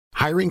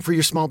Hiring for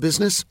your small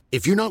business?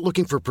 If you're not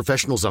looking for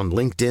professionals on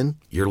LinkedIn,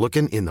 you're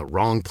looking in the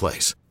wrong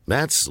place.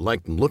 That's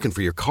like looking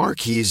for your car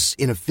keys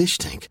in a fish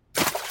tank.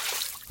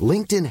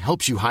 LinkedIn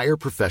helps you hire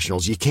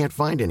professionals you can't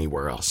find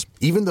anywhere else,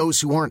 even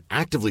those who aren't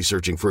actively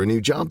searching for a new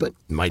job but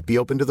might be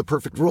open to the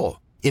perfect role.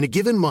 In a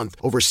given month,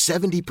 over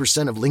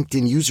 70% of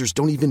LinkedIn users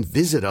don't even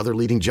visit other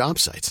leading job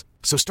sites.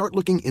 So start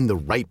looking in the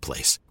right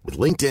place. With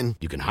LinkedIn,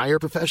 you can hire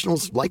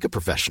professionals like a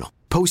professional.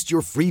 Post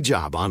your free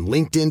job on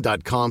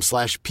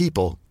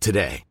linkedin.com/people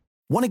today.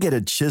 Want to get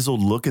a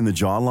chiseled look in the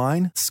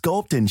jawline?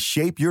 Sculpt and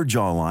shape your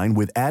jawline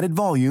with added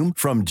volume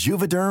from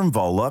Juvederm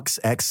Volux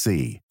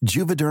XC.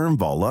 Juvederm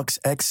Volux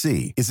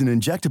XC is an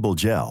injectable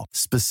gel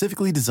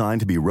specifically designed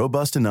to be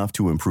robust enough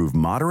to improve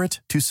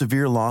moderate to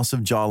severe loss of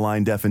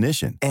jawline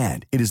definition.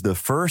 And it is the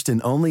first and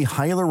only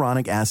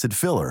hyaluronic acid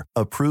filler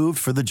approved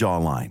for the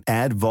jawline.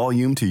 Add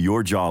volume to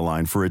your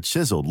jawline for a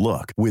chiseled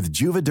look with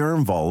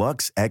Juvederm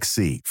Volux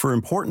XC. For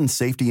important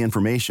safety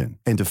information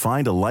and to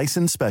find a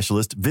licensed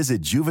specialist,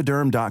 visit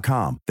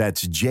juvederm.com.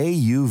 That's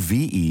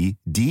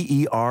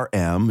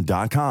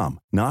JUVEDERM.com.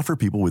 Not for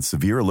people with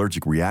severe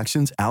allergic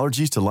reactions,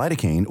 allergies to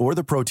lidocaine, or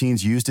the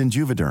proteins used in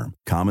Juvederm.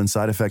 Common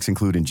side effects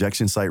include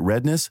injection site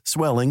redness,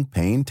 swelling,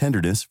 pain,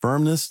 tenderness,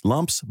 firmness,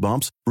 lumps,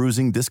 bumps,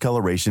 bruising,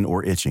 discoloration,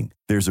 or itching.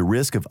 There's a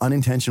risk of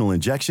unintentional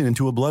injection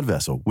into a blood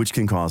vessel, which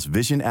can cause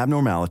vision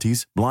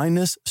abnormalities,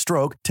 blindness,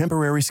 stroke,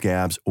 temporary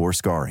scabs, or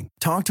scarring.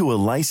 Talk to a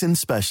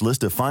licensed specialist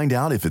to find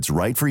out if it's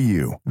right for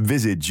you.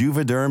 Visit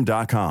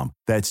Juvederm.com.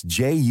 That's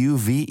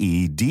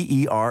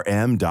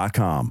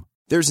JUVEDERM.com.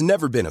 There's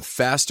never been a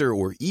faster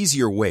or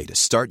easier way to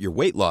start your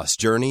weight loss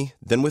journey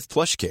than with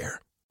PlushCare.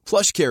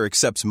 PlushCare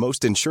accepts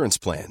most insurance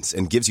plans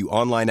and gives you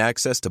online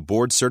access to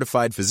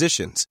board-certified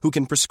physicians who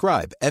can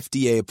prescribe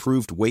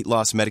FDA-approved weight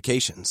loss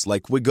medications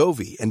like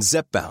Wegovy and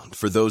Zepbound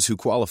for those who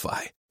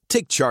qualify.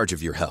 Take charge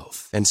of your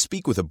health and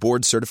speak with a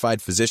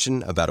board-certified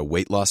physician about a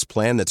weight loss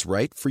plan that's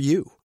right for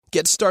you.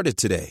 Get started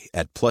today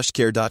at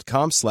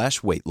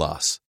plushcare.com/weight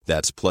loss.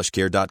 That's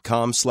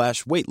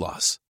plushcare.com/weight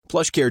loss.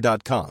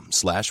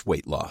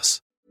 plushcare.com/weight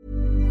loss.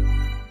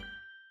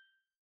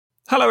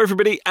 Hello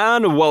everybody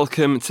and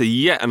welcome to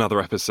yet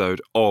another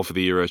episode of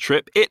the Euro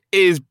Trip. It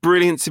is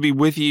brilliant to be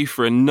with you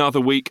for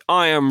another week.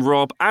 I am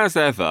Rob, as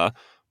ever,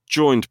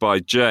 joined by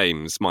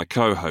James, my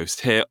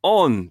co-host here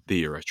on the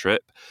Euro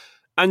Trip.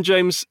 And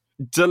James,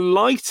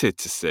 delighted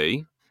to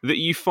see that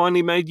you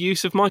finally made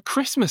use of my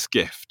Christmas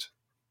gift.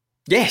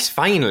 Yes,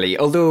 finally.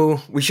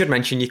 Although we should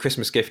mention your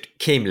Christmas gift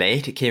came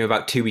late. It came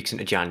about 2 weeks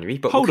into January.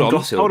 But hold on.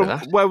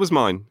 Where was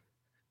mine?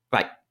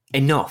 Right,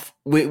 enough.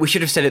 We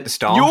should have said at the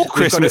start. Your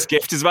Christmas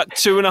gift is about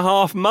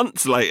 2.5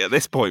 months late at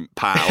this point,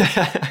 pal.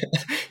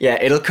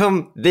 Yeah, it'll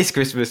come this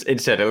Christmas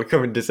instead. It'll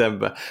come in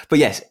December. But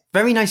yes,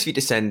 very nice of you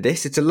to send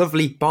this. It's a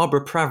lovely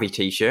Barbara Pravi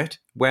t-shirt.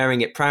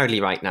 Wearing it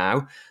proudly right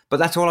now. But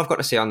that's all I've got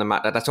to say on the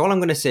matter. That's all I'm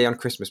going to say on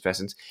Christmas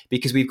presents,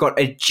 because we've got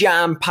a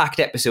jam-packed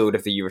episode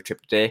of the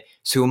Eurotrip today,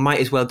 so we might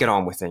as well get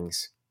on with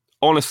things.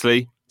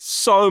 Honestly,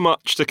 so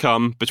much to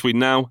come between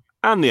now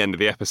and the end of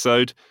the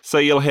episode, so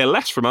you'll hear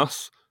less from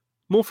us,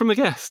 more from the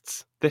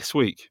guests this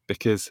week,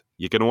 because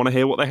you're going to want to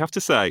hear what they have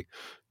to say.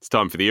 It's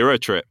time for the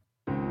Eurotrip.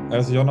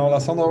 As John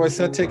Olason always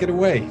said, take it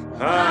away.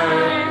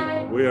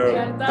 Hi, we are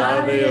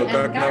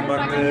Davi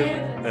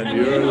Magnet, and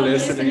you're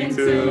listening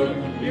to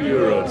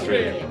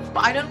Eurotrip.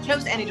 I don't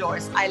close any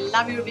doors. I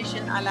love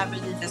Eurovision, I love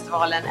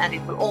Melodifestivalen, and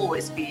it will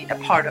always be a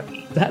part of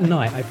me. That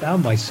night, I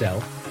found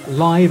myself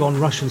live on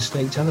Russian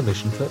state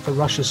television for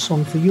Russia's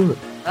Song for Europe.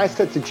 I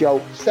said to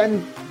Joe,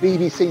 send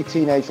BBC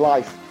Teenage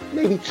Life.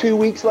 Maybe 2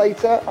 weeks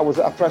later, I was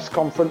at a press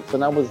conference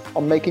and I was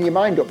on Making Your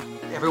Mind Up.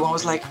 Everyone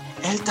was like,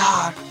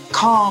 Eldar,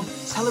 come,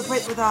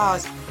 celebrate with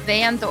us. The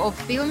end of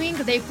filming,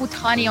 they put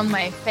honey on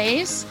my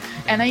face,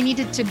 and I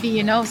needed to be,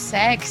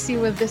 sexy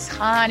with this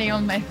honey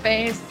on my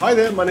face. Hi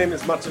there, my name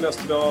is Martin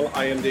Österdahl.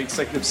 I am the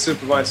executive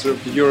supervisor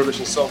of the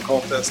Eurovision Song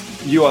Contest.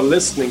 You are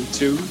listening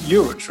to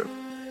Eurotrip.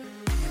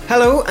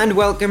 Hello and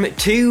welcome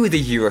to the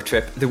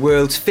Eurotrip, the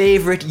world's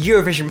favourite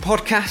Eurovision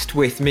podcast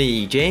with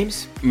me,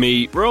 James.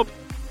 Me, Rob.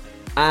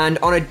 And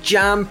on a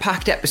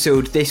jam-packed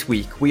episode this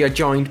week, we are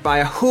joined by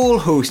a whole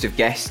host of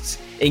guests,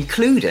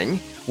 including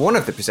one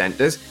of the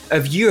presenters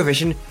of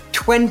Eurovision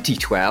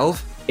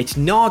 2012. It's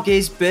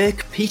Narguiz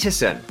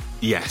Birk-Petersen.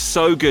 Yes,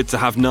 so good to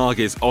have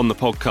Narguiz on the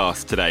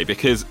podcast today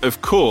because,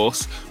 of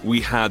course,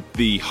 we had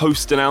the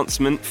host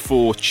announcement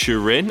for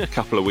Turin a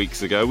couple of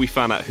weeks ago. We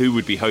found out who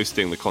would be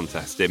hosting the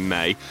contest in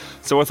May.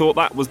 So I thought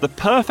that was the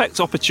perfect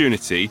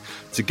opportunity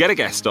to get a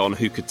guest on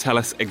who could tell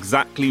us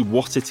exactly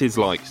what it is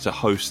like to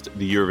host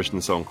the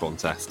Eurovision Song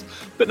Contest.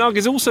 But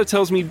Narguiz also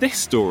tells me this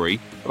story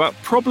about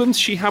problems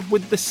she had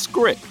with the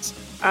script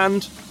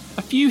and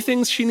a few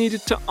things she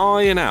needed to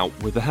iron out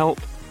with the help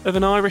of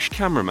an Irish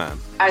cameraman.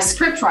 Our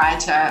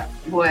scriptwriter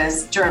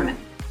was German.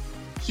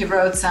 He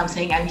wrote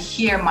something, and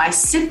here my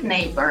sit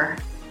neighbor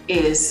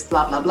is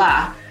blah, blah,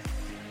 blah.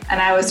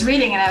 And I was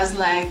reading and I was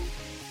like,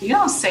 you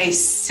don't say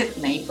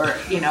sit neighbor,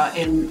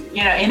 in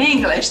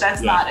English,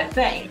 that's not a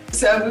thing.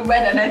 So we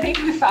went and I think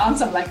we found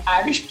some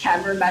Irish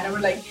cameraman and we're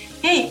like,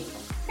 hey,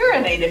 you're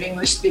a native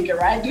English speaker,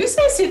 right? Do you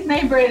say sit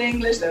neighbor in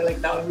English? They're like,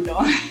 no, we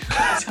don't.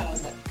 So I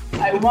was like,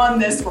 I won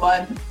this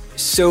one.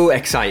 So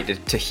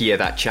excited to hear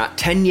that chat.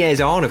 10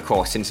 years on, of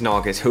course, since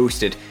Narguiz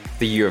hosted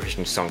the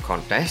Eurovision Song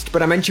Contest.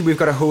 But I mentioned we've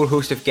got a whole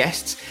host of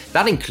guests.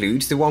 That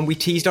includes the one we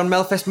teased on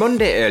Melfest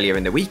Monday earlier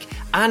in the week,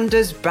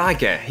 Anders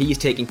Bagger. He is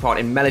taking part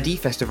in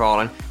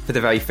Melodifestivalen for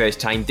the very first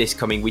time this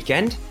coming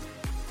weekend.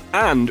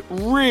 And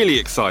really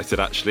excited,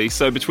 actually.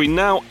 So between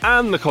now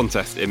and the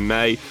contest in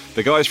May,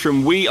 the guys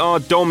from We Are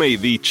DOMI,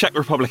 the Czech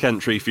Republic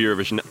entry for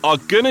Eurovision, are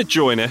going to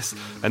join us,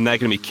 and they're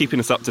going to be keeping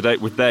us up to date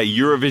with their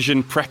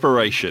Eurovision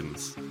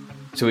preparations.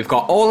 So we've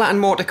got all that and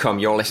more to come.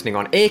 You're listening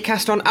on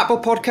Acast, on Apple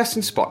Podcasts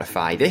and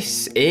Spotify.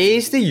 This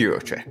is the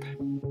Eurotrip.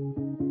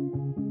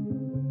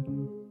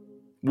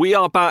 We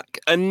are back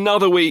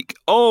another week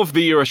of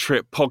the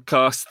Eurotrip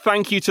podcast.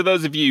 Thank you to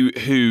those of you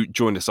who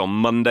joined us on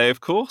Monday,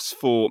 of course,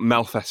 for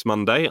Melfest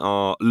Monday,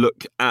 our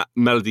look at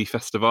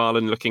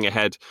Melodifestivalen, looking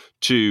ahead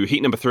to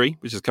heat number 3,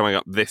 which is coming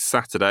up this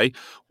Saturday.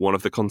 One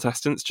of the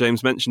contestants,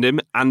 James mentioned him,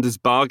 Anders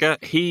Bagger,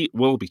 he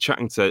will be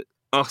chatting to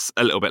us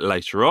a little bit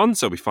later on,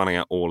 so we'll be finding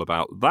out all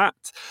about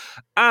that.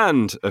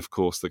 And, of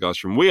course, the guys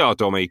from We Are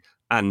DOMI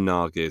and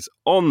Narguiz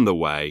on the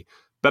way.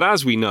 But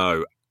as we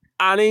know,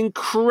 an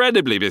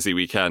incredibly busy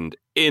weekend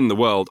in the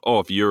world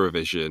of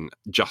Eurovision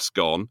just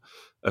gone.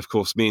 Of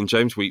course, me and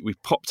James, we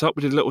popped up,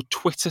 we did a little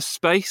Twitter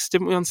space,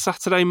 didn't we, on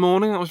Saturday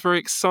morning? That was very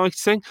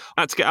exciting.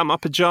 I had to get out of my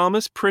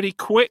pyjamas pretty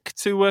quick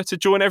to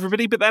join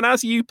everybody. But then,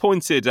 as you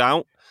pointed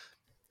out,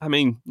 I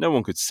mean, no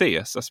one could see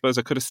us. I suppose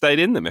I could have stayed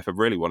in them if I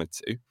really wanted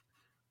to.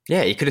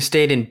 Yeah, you could have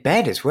stayed in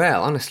bed as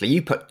well, honestly.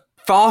 You put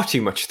far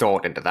too much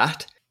thought into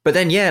that. But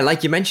then, yeah,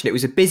 like you mentioned, it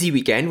was a busy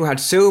weekend. We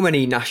had so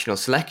many national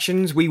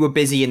selections. We were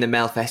busy in the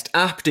Melfest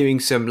app doing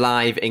some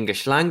live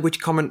English language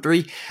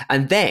commentary.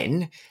 And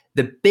then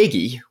the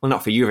biggie, well,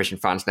 not for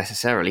Eurovision fans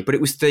necessarily, but it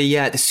was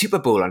the Super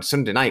Bowl on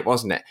Sunday night,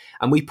 wasn't it?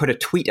 And we put a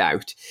tweet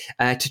out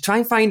to try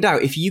and find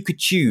out if you could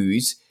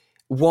choose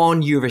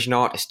one Eurovision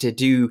artist to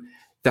do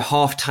the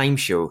halftime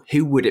show,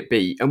 who would it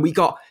be? And we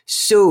got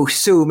so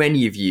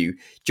many of you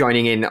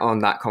joining in on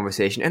that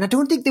conversation. And I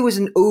don't think there was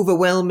an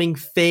overwhelming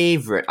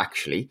favourite,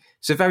 actually.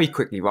 So very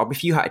quickly, Rob,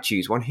 if you had to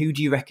choose one, who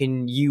do you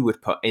reckon you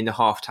would put in the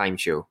halftime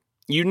show?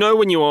 You know,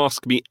 when you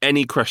ask me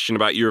any question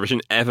about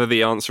Eurovision ever,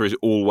 the answer is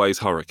always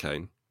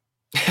Hurricane.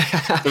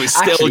 So it's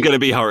still going to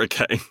be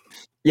Hurricane.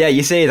 Yeah,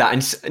 you say that,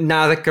 and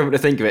now that I come to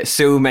think of it,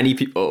 so many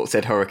people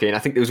said Hurricane. I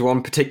think there was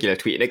one particular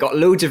tweet, and it got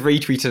loads of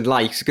retweets and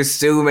likes because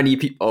so many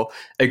people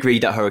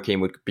agreed that Hurricane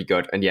would be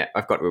good. And yeah,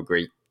 I've got to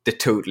agree, they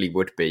totally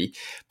would be.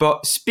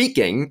 But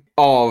speaking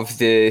of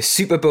the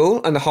Super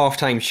Bowl and the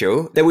halftime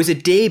show, there was a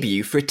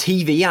debut for a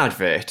TV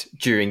advert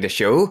during the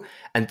show,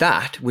 and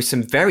that was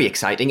some very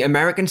exciting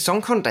American Song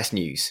Contest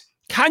news.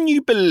 Can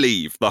you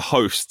believe the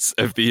hosts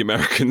of the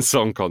American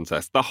Song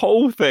Contest? The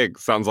whole thing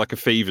sounds like a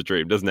fever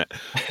dream, doesn't it?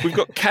 We've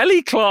got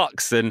Kelly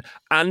Clarkson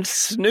and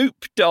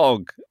Snoop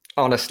Dogg.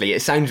 Honestly,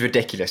 it sounds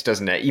ridiculous,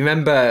 doesn't it? You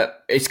remember,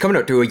 it's coming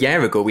up to a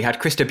year ago, we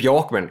had Krista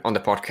Bjorkman on the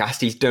podcast.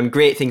 He's done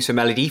great things for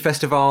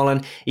Melodifestivalen,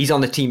 and he's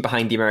on the team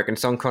behind the American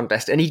Song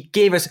Contest, and he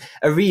gave us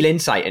a real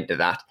insight into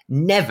that.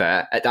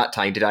 Never at that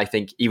time did I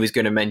think he was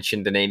going to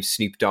mention the names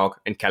Snoop Dogg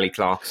and Kelly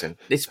Clarkson.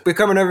 It's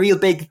becoming a real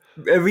big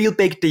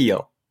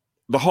deal.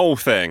 The whole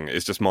thing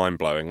is just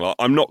mind-blowing. Like,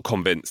 I'm not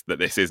convinced that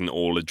this isn't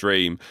all a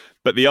dream,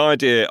 but the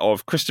idea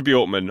of Krista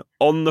Bjorkman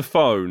on the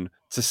phone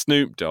to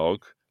Snoop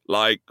Dogg,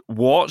 like,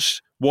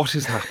 what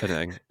is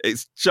happening?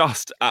 It's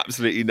just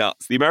absolutely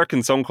nuts. The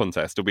American Song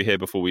Contest will be here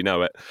before we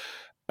know it,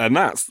 and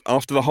that's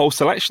after the whole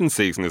selection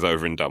season is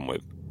over and done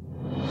with.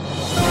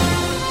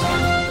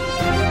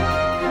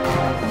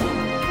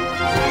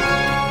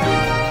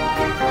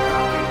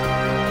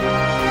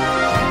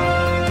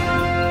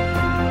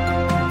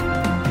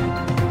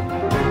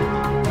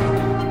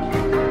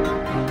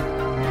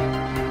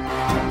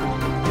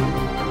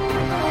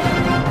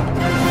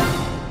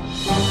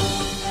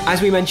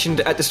 As we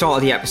mentioned at the start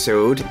of the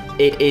episode,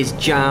 it is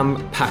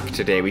jam-packed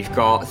today. We've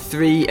got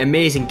 3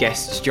 amazing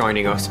guests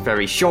joining us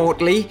very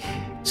shortly.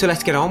 So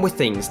let's get on with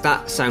things.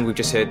 That sound we've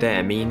just heard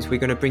there means we're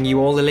going to bring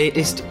you all the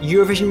latest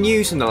Eurovision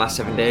news from the last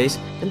 7 days.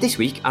 And this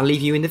week, I'll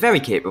leave you in the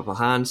very capable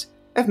hands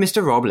of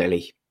Mr. Rob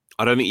Lilly.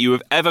 I don't think you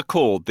have ever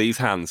called these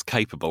hands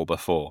capable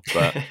before,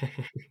 but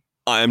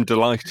I am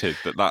delighted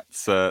that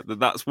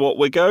that's what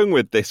we're going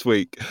with this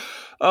week.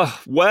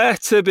 Where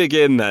to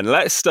begin then?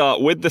 Let's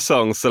start with the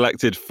songs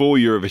selected for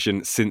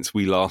Eurovision since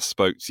we last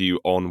spoke to you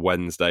on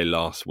Wednesday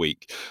last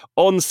week.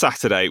 On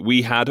Saturday,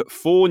 we had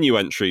 4 new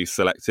entries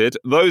selected.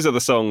 Those are the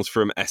songs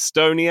from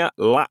Estonia,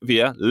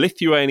 Latvia,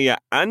 Lithuania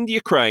and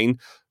Ukraine.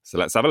 So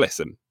let's have a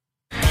listen.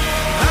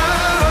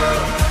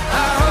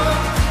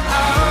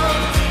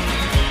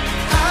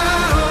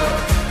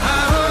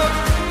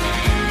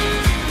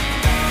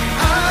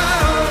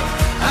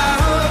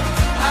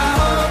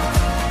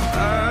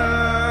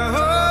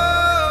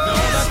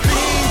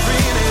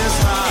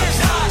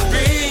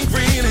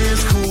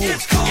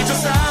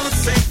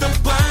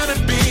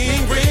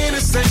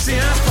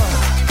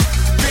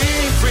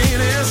 Being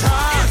green is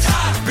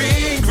hot.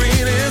 Being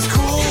green is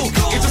cool.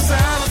 It's a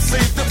salad.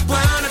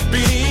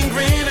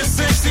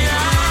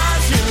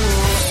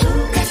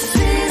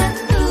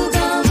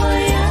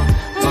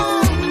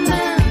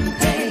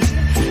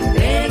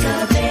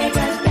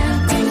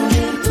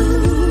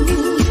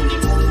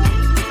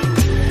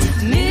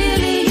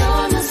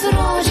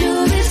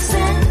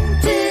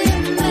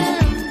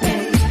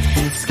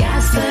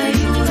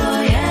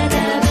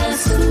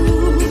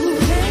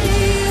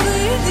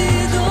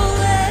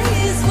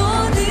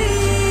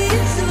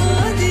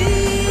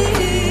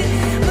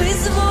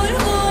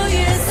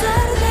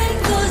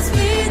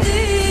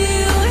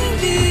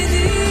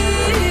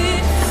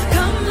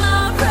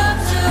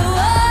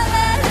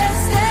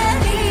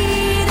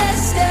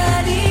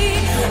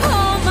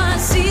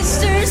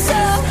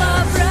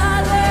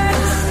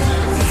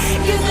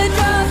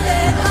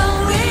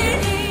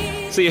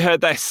 So you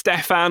heard there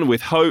Stefan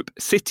with Hope,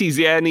 City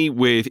Zieni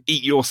with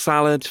Eat Your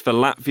Salad for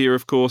Latvia,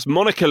 of course,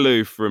 Monica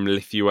Liu from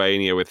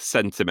Lithuania with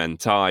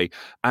Sentimentai,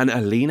 and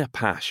Alina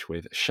Pash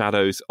with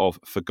Shadows of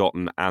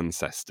Forgotten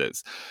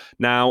Ancestors.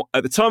 Now,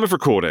 at the time of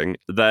recording,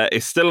 there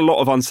is still a lot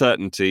of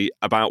uncertainty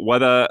about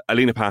whether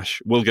Alina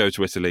Pash will go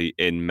to Italy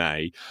in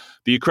May.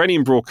 The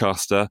Ukrainian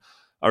broadcaster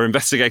are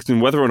investigating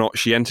whether or not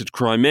she entered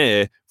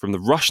Crimea from the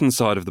Russian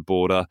side of the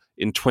border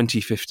in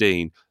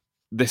 2015.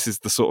 This is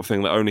the sort of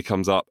thing that only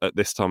comes up at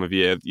this time of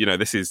year. You know,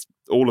 this is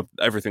all of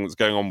everything that's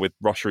going on with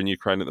Russia and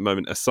Ukraine at the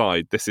moment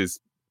aside. This is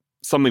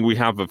something we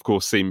have, of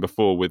course, seen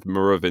before with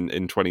Murov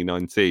in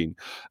 2019.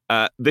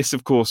 This,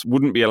 of course,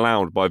 wouldn't be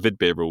allowed by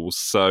Vidbeer rules.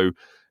 So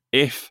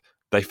if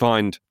they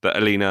find that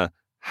Alina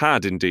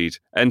had indeed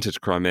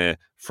entered Crimea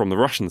from the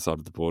Russian side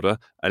of the border,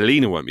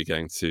 Alina won't be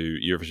going to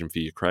Eurovision for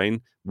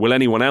Ukraine. Will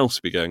anyone else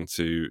be going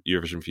to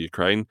Eurovision for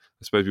Ukraine?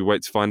 I suppose we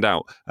wait to find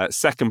out.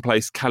 Second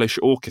place, Kalish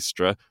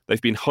Orchestra.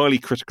 They've been highly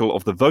critical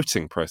of the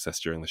voting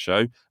process during the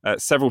show.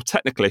 Several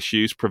technical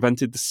issues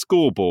prevented the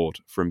scoreboard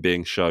from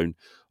being shown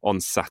on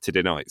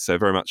Saturday night. So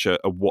very much a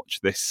watch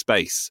this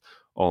space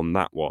on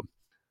that one.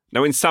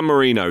 Now, in San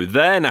Marino,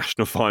 their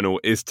national final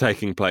is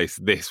taking place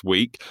this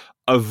week.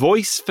 A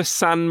Voice for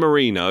San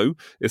Marino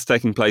is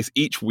taking place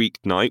each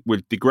weeknight,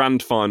 with the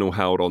grand final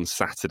held on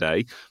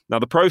Saturday. Now,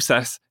 the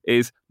process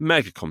is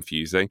mega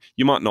confusing.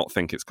 You might not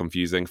think it's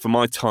confusing. For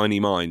my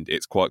tiny mind,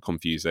 it's quite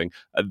confusing.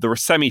 There are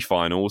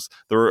semi-finals,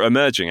 there are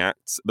emerging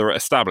acts, there are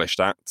established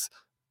acts.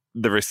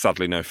 There is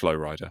sadly no flow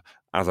rider.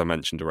 As I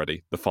mentioned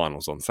already, the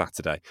finals on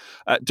Saturday.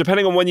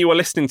 Depending on when you are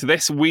listening to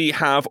this, we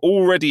have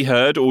already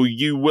heard, or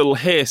you will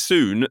hear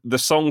soon, the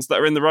songs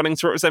that are in the running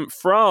to represent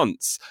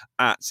France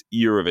at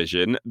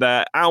Eurovision.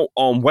 They're out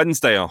on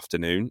Wednesday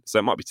afternoon, so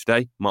it might be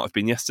today, might have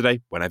been yesterday,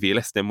 whenever you're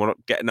listening. We're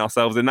not getting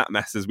ourselves in that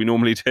mess as we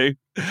normally do.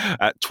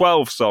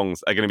 12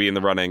 songs are going to be in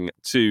the running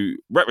to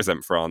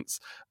represent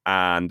France,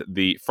 and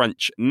the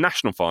French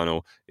national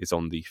final is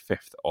on the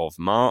 5th of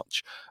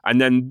March. And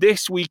then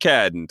this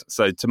weekend,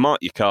 so to mark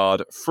your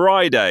card,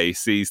 Friday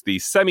sees the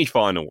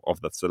semi-final of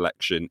the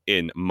selection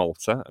in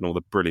Malta and all the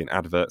brilliant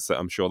adverts that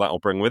I'm sure that'll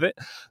bring with it.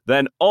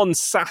 Then on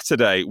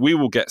Saturday, we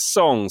will get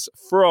songs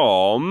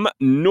from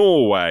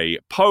Norway,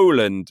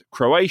 Poland,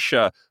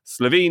 Croatia,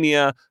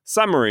 Slovenia,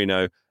 San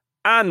Marino,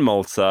 and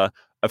Malta.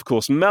 Of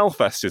course,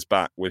 Melfest is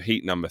back with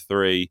heat number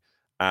 3.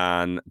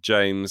 And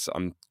James,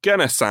 I'm going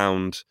to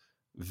sound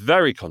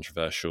very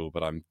controversial,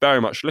 but I'm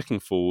very much looking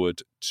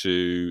forward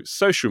to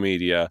social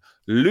media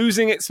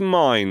losing its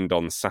mind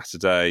on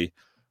Saturday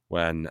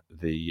when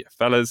the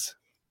fellas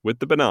with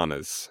the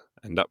bananas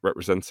end up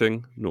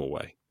representing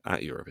Norway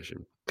at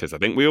Eurovision. Because I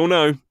think we all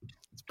know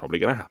it's probably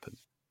going to happen.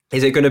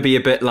 Is it going to be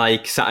a bit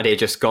like Saturday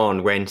just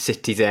gone when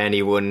City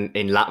Zieni won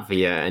in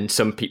Latvia and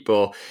some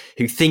people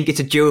who think it's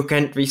a joke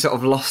entry sort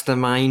of lost their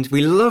minds?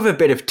 We love a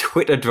bit of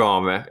Twitter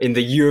drama in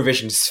the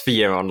Eurovision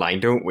sphere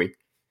online, don't we?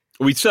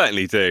 We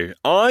certainly do.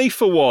 I,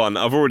 for one,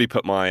 I've already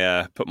put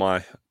my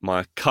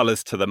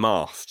colours to the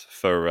mast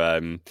for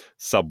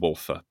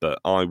Subwoofer, but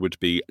I would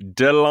be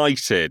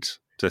delighted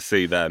to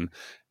see them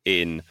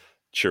in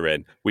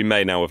Turin. We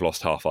may now have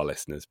lost half our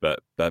listeners, but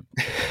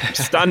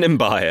standing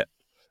by it.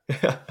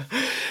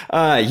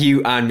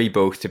 You and me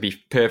both, to be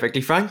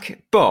perfectly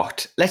frank.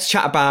 But let's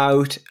chat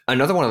about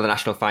another one of the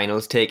national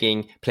finals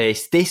taking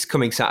place this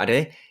coming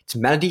Saturday. It's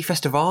Melody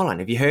Festivalen.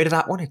 Have you heard of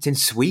that one? It's in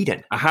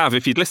Sweden. I have.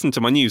 If you'd listened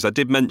to my news, I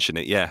did mention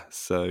it, yeah.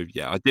 So,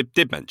 yeah, I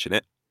did mention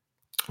it.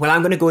 Well,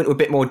 I'm going to go into a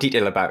bit more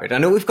detail about it. I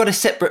know we've got a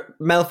separate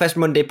Melfest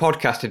Monday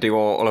podcast to do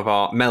all of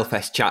our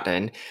Melfest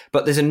chatting,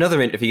 but there's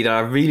another interview that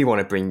I really want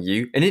to bring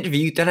you, an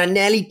interview that I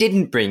nearly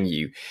didn't bring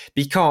you,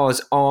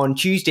 because on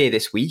Tuesday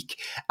this week,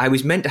 I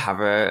was meant to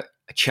have a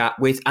chat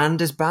with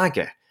Anders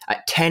Bagger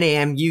at 10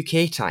 a.m.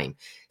 UK time.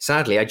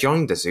 Sadly, I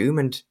joined the Zoom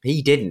and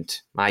he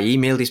didn't. I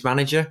emailed his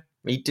manager.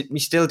 He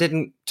still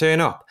didn't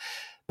turn up.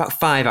 About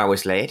 5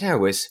 hours later, I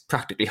was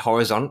practically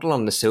horizontal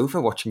on the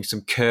sofa watching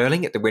some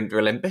curling at the Winter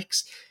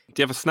Olympics.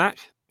 Do you have a snack?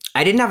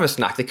 I didn't have a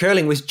snack. The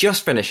curling was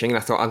just finishing and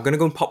I thought, I'm going to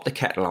go and pop the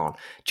kettle on.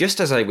 Just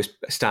as I was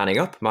standing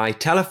up, my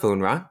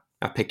telephone rang.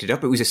 I picked it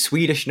up. It was a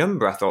Swedish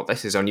number. I thought,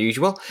 this is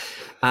unusual.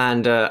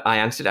 And I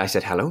answered. I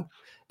said, hello.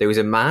 There was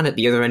a man at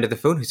the other end of the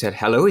phone who said,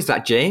 hello, is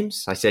that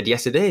James? I said,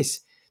 yes, it is.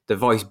 The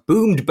voice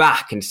boomed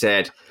back and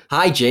said,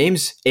 hi,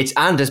 James. It's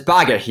Anders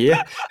Bagger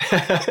here.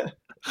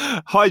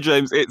 Hi,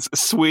 James. It's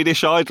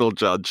Swedish Idol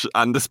judge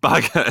Anders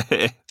Bagger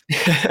here.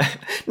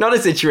 Not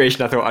a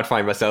situation I thought I'd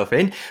find myself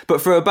in,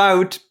 but for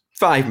about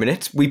 5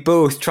 minutes, we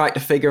both tried to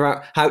figure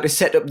out how to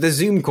set up the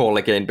Zoom call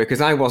again because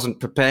I wasn't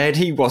prepared,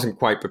 he wasn't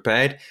quite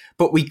prepared,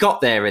 but we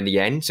got there in the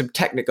end. Some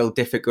technical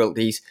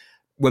difficulties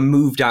were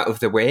moved out of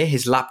the way.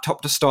 His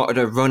laptop just started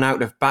to run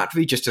out of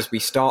battery just as we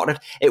started.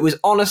 It was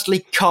honestly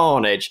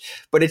carnage,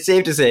 but it's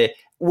safe to say,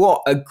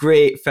 what a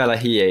great fella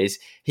he is.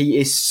 He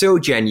is so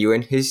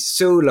genuine, he's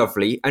so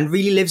lovely, and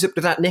really lives up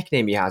to that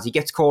nickname he has. He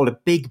gets called a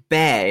big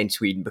bear in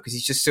Sweden because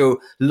he's just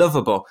so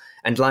lovable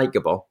and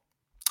likeable.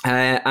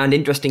 And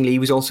interestingly, he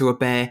was also a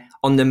bear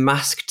on The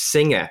Masked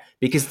Singer,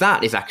 because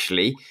that is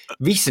actually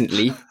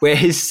recently where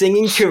his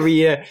singing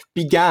career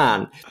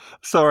began.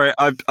 Sorry,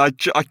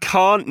 I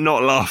can't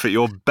not laugh at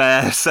your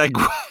bear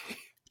segue.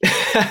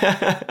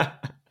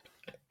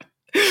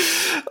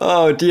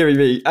 Oh, dearie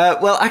me.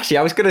 Well, actually,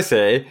 I was going to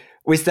say,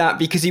 was that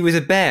because he was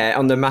a bear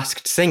on The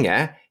Masked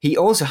Singer, he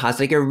also has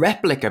like a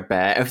replica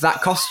bear of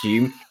that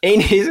costume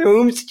in his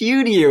home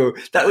studio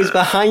that was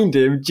behind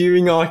him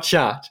during our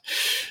chat.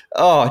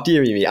 Oh,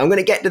 dearie me. I'm going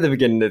to get to the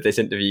beginning of this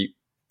interview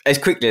as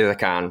quickly as I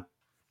can,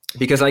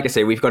 because like I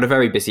say, we've got a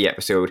very busy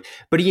episode,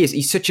 but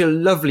he's such a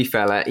lovely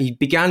fella. He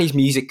began his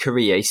music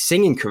career, his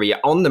singing career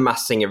on The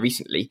Masked Singer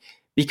recently,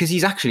 because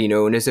he's actually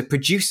known as a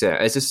producer,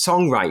 as a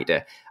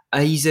songwriter.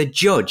 He's a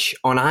judge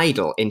on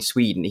Idol in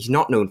Sweden. He's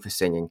not known for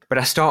singing. But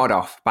I started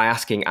off by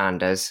asking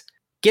Anders,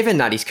 given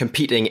that he's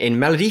competing in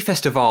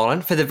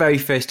Melodifestivalen for the very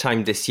first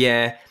time this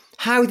year,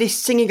 how this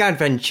singing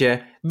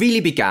adventure really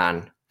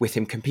began with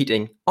him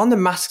competing on The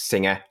Masked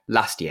Singer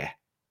last year.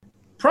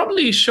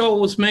 Probably a show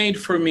was made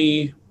for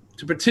me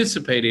to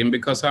participate in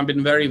because I've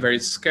been very, very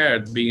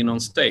scared being on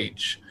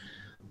stage.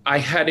 I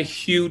had a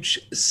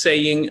huge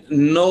saying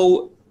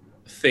no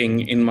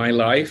thing in my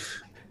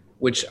life,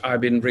 which I've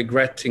been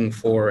regretting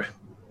for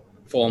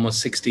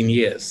almost 16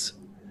 years.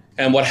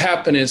 And what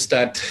happened is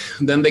that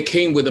then they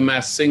came with a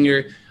Masked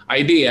Singer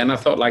idea, and I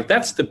thought like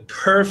that's the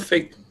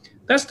perfect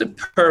vad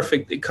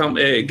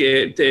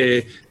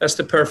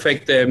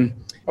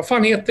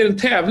fan heter en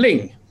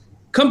tävling?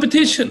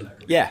 Competition.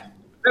 Yeah.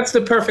 That's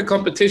the perfect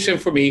competition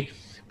for me,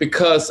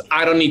 because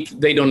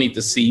they don't need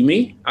to see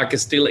me. I can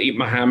still eat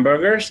my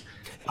hamburgers.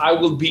 I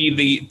will be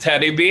the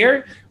teddy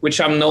bear,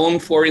 which I'm known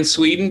for in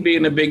Sweden,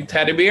 being a big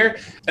teddy bear.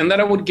 And then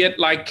I would get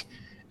like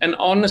an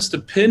honest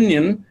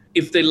opinion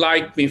if they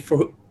like me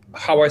for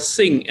how I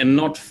sing and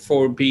not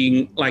for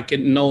being like a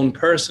known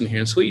person here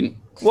in Sweden.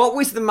 What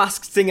was The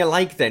Masked Singer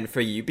like then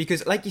for you?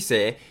 Because like you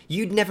say,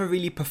 you'd never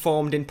really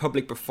performed in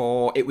public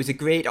before. It was a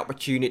great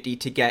opportunity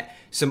to get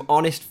some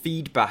honest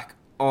feedback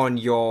on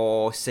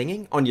your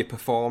singing, on your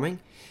performing.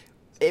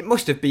 It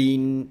must have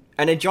been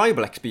an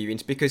enjoyable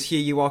experience, because here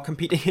you are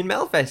competing in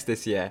Melfest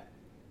this year.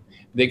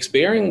 The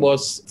experience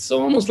was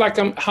almost like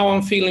how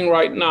I'm feeling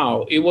right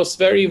now. It was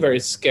very, very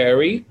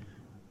scary.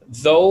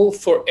 Though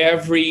for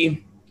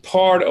every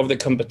part of the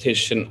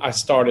competition, I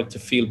started to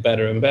feel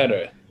better and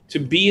better. To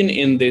be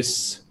in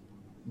this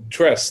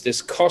dress,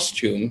 this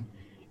costume,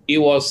 it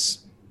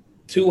was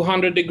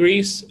 200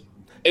 degrees.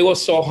 It was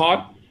so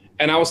hot,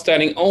 and I was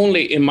standing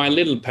only in my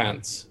little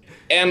pants.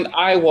 And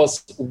I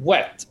was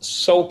wet,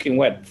 soaking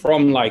wet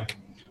from like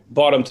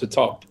bottom to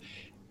top.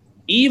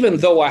 Even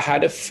though I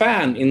had a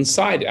fan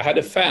inside, I had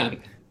a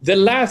fan. The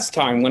last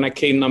time when I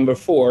came number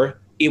 4,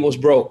 it was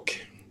broke.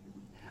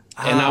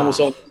 And I was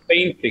all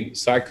fainting,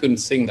 so I couldn't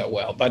sing that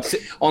well. But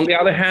on the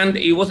other hand,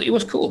 it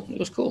was cool. It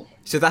was cool.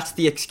 So that's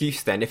the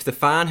excuse then. If the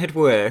fan had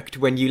worked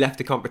when you left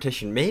the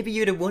competition, maybe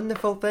you'd have won the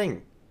full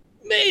thing.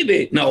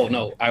 Maybe.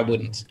 No, I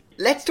wouldn't.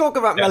 Let's talk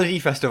about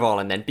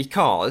Melodifestivalen then,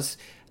 because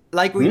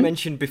like we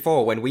mentioned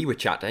before when we were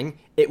chatting,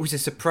 it was a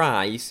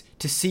surprise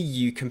to see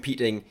you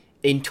competing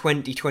in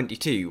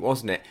 2022,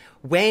 wasn't it?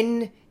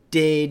 When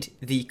did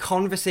the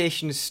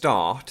conversation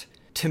start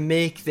to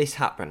make this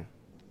happen?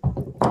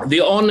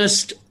 The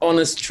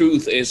honest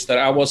truth is that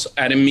I was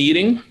at a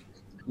meeting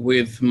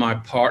with my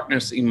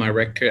partners in my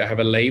record. I have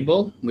a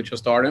label, which I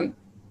started,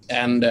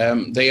 and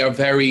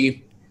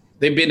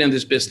they've been in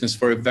this business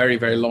for a very,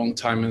 very long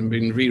time and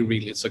been really,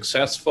 really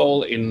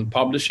successful in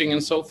publishing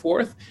and so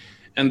forth.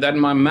 And then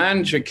my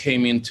manager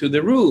came into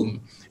the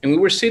room, and we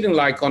were sitting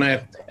like on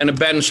a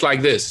bench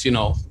like this,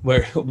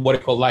 where what I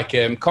call like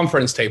a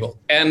conference table.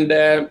 And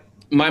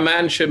my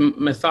manager,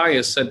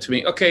 Matthias, said to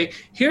me, okay,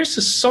 here's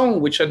a song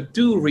which I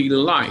do really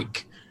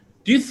like.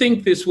 Do you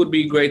think this would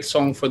be a great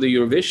song for the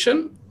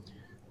Eurovision?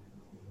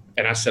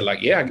 And I said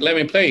like, yeah, let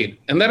me play it.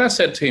 And then I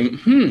said to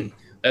him,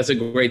 that's a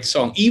great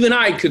song. Even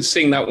I could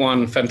sing that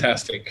one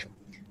fantastic.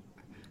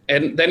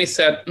 And then he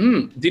said,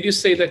 did you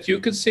say that you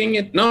could sing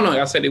it? No,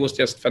 I said it was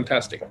just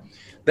fantastic.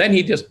 Then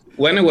he just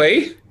went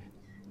away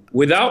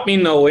without me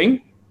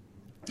knowing.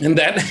 And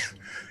then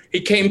he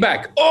came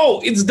back.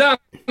 Oh, it's done,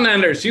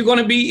 Anders. You're going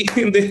to be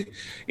in the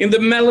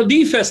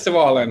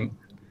Melodifestivalen.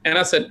 And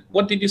I said,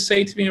 what did you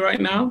say to me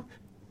right now?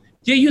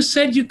 Yeah, you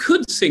said you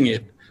could sing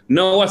it.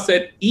 No, I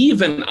said,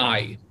 even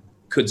I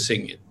could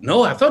sing it.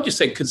 No, I thought you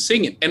said could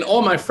sing it. And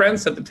all my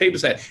friends at the table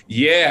said,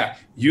 yeah,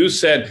 you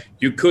said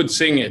you could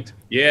sing it.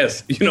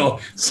 Yes,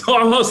 So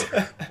I was,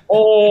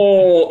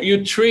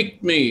 you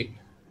tricked me.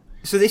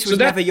 So this was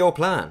never your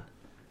plan?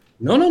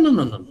 No.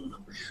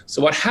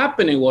 So what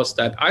happened was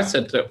that I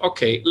said,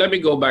 okay, let me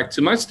go back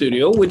to my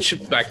studio, which is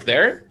back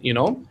there,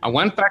 I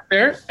went back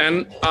there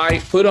and I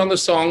put on the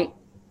song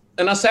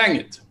and I sang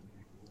it.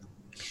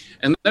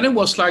 And then it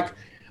was like,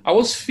 I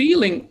was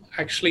feeling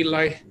actually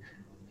like,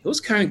 it was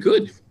kind of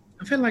good.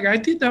 I felt like I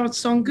did that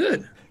song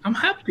good. I'm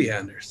happy,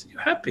 Anders. You're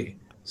happy.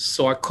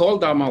 So I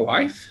called out my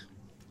wife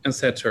and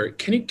said to her,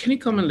 can you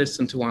come and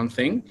listen to one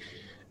thing?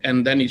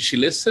 And then she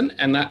listened,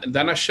 and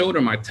then I showed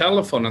her my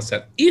telephone and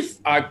said, if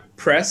I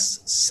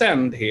press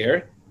send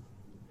here,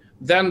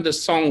 then the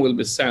song will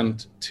be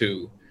sent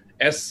to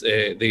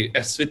the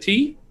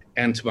SVT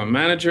and to my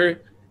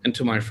manager and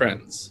to my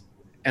friends.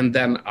 And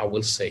then I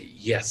will say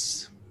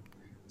yes.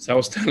 So I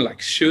was kind of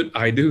like, should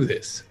I do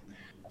this?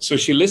 So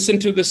she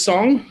listened to the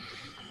song,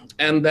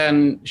 and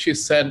then she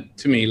said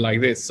to me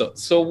like this,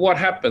 so what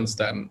happens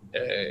then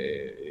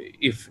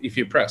if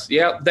you press?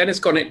 Yeah, then it's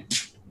going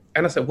to...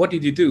 And I said, what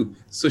did you do?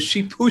 So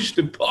she pushed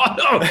the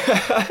button.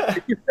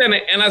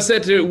 And I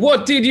said to her,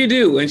 what did you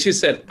do? And she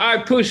said, I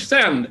pushed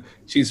send.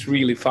 She's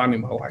really funny,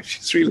 my wife.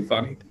 She's really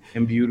funny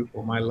and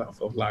beautiful, my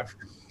love of life.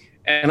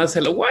 And I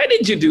said, why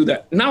did you do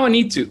that? Now I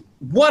need to.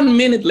 1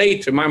 minute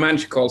later, my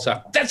manager calls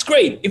up. That's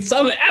great. It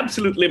sounded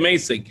absolutely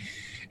amazing.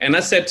 And I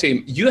said to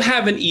him, you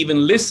haven't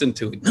even listened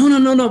to it.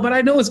 No, but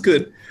I know it's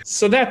good.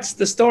 So that's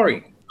the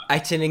story.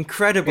 It's an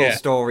incredible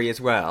story as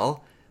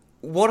well.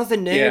 What are the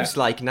nerves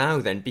like now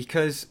then?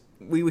 Because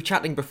we were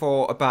chatting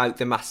before about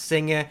The Masked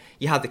Singer.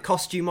 You had the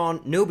costume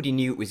on. Nobody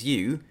knew it was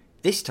you.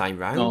 This time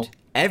round,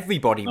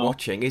 everybody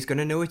watching is going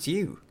to know it's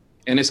you.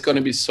 And it's going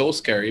to be so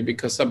scary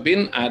because I've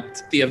been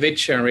at the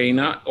Avicii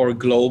Arena, or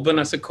Globen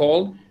as it's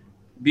called,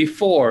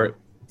 before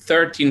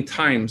 13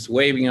 times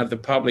waving at the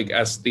public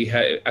as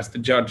the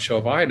judge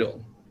of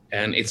Idol.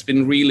 And it's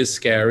been really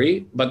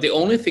scary. But the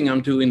only thing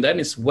I'm doing then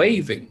is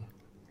waving.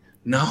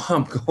 Now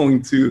I'm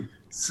going to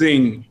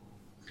sing.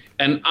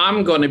 And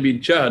I'm going to be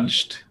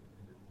judged.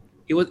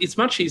 It's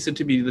much easier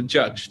to be the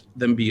judge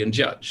than being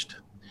judged.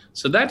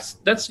 So that's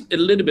a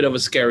little bit of a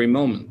scary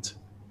moment.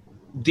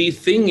 The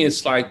thing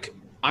is, like,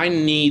 I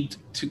need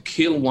to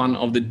kill one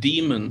of the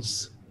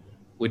demons,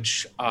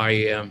 which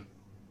I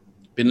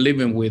been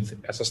living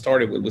with, as I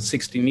started with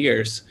 16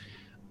 years.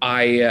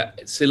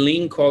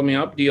 Celine called me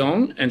up,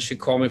 Dion, and she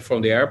called me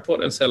from the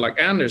airport and said, like,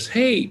 Anders,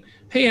 hey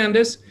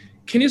Anders,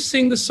 can you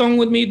sing the song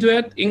with me,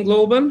 duet in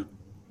Globen?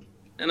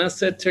 And I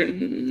said to her,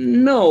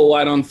 no,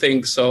 I don't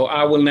think so.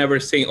 I will never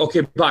sing.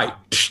 Okay, bye.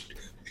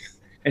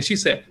 And she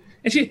said,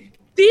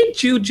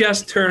 did you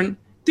just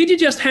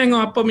hang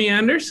up on me,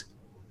 Anders?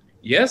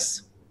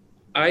 Yes,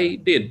 I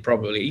did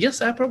probably.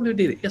 Yes, I probably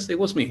did it. Yes, it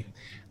was me.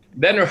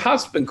 Then her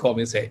husband called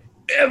me and said,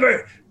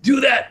 ever do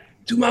that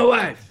to my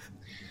wife?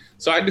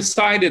 So I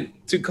decided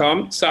to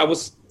come. So I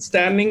was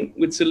standing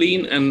with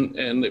Celine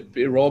and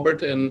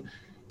Robert, and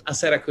I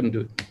said I couldn't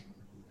do it.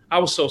 I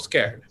was so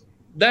scared.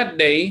 That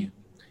day,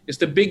 it's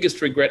the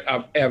biggest regret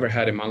I've ever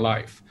had in my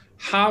life.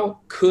 How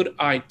could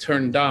I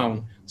turn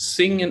down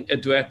singing a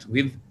duet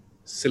with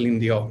Celine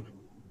Dion?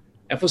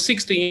 And for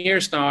 16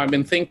 years now, I've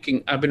been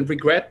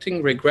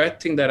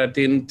regretting that I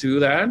didn't do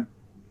that.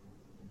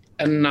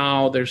 And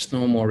now there's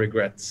no more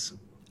regrets.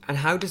 And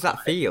how does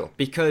that feel?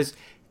 Because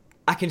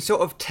I can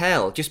sort of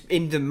tell, just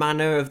in the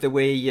manner of the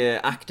way you're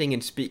acting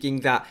and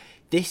speaking, that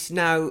this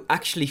now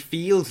actually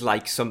feels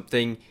like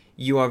something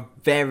you are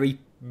very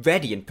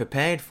ready and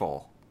prepared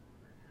for.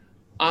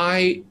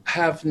 I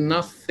have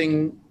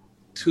nothing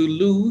to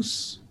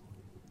lose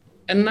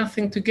and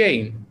nothing to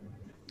gain.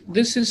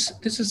 This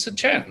is a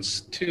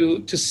chance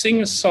to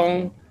sing a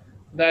song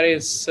that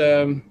is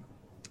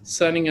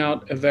sending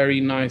out a very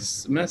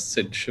nice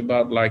message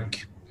about,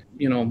 like,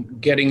 you know,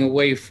 getting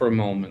away for a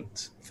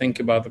moment. Think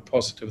about the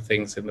positive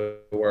things in the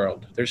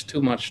world. There's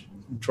too much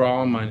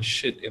drama and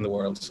shit in the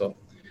world, so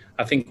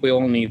I think we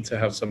all need to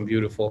have some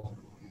beautiful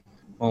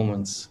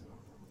moments.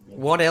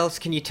 What else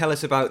can you tell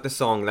us about the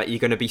song that you're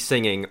going to be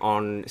singing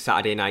on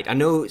Saturday night? I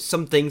know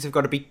some things have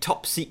got to be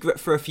top secret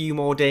for a few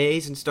more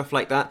days and stuff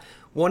like that.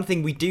 One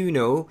thing we do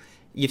know,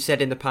 you've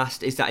said in the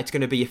past, is that it's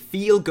going to be a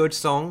feel-good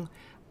song,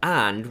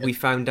 and we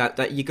found out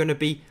that you're going to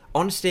be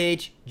on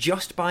stage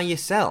just by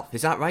yourself.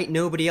 Is that right?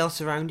 Nobody else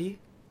around you?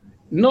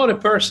 Not a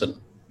person.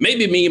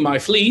 Maybe me and my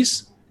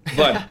fleas,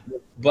 but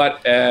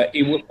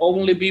it will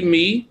only be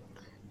me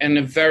and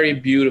a very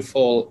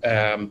beautiful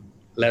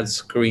LED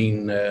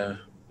screen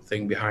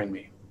thing behind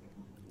me.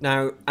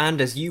 Now,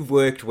 Anders, you've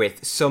worked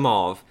with some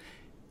of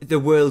the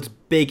world's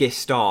biggest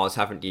stars,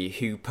 haven't you,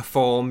 who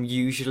perform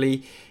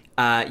usually.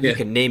 You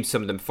can name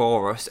some of them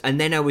for us. And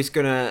then I was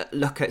going to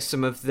look at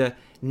some of the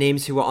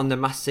names who were on The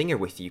Masked Singer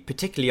with you,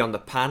 particularly on the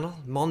panel.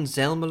 Måns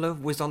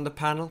Zelmerlöw was on the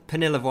panel.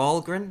 Pernilla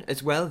Wahlgren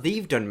as well.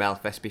 They've done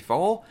Melfest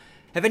before.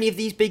 Have any of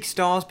these big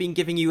stars been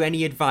giving you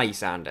any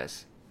advice,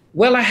 Anders?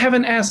 Well, I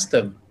haven't asked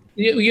them.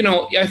 You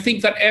know, I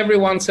think that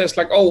everyone says,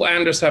 like, oh,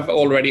 Anders have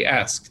already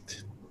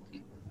asked.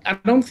 I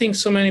don't think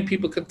so many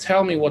people could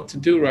tell me what to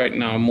do right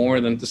now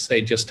more than to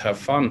say just have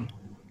fun,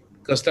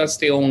 because that's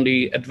the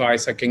only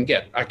advice I can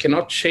get. I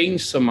cannot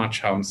change so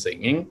much how I'm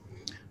singing.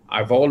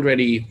 I've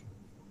already,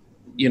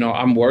 you know,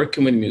 I'm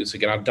working with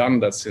music, and I've done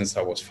that since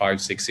I was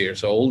 5-6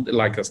 years old.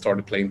 Like, I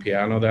started playing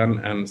piano then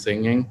and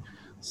singing.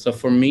 So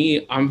for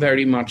me, I'm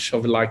very much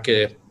of like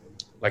a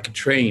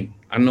train.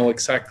 I know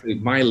exactly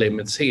my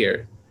limits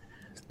here.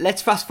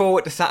 Let's fast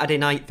forward to Saturday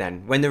night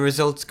then, when the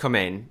results come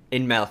in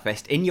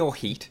Melfest, in your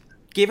heat.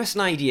 Give us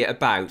an idea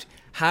about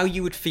how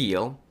you would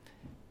feel,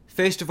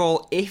 first of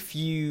all, if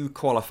you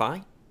qualify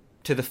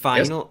to the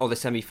final or the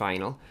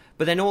semi-final,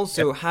 but then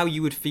also how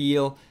you would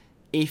feel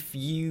if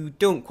you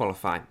don't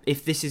qualify,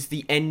 if this is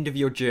the end of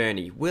your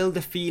journey. Will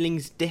the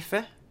feelings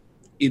differ?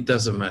 It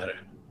doesn't matter.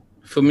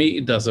 For me,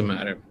 it doesn't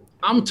matter.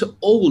 I'm too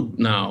old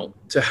now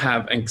to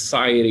have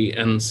anxiety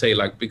and say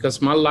like,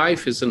 because my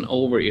life isn't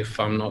over if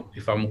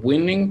I'm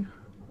winning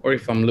or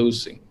if I'm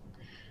losing.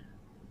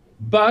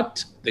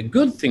 But the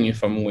good thing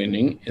if I'm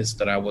winning is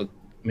that I will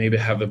maybe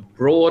have a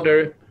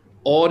broader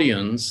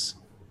audience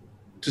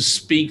to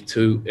speak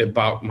to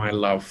about my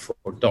love for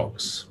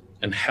dogs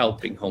and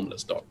helping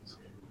homeless dogs.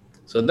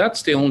 So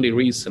that's the only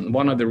reason,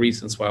 one of the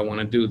reasons why I want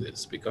to do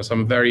this, because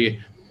I've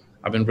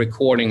been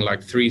recording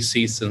like 3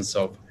 seasons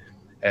of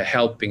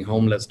helping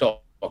homeless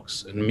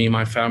dogs, and me and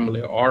my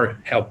family are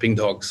helping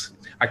dogs.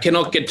 I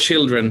cannot get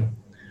children.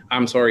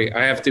 I'm sorry,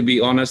 I have to be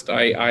honest.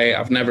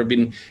 I've never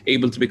been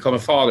able to become a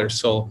father,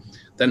 so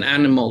then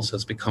animals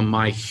has become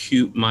my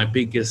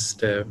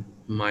biggest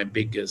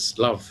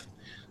love.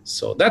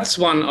 So that's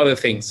one of the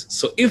things.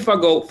 So if I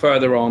go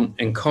further on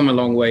and come a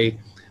long way,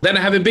 then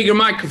I have a bigger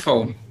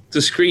microphone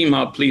to scream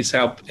out, please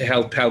help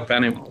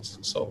animals.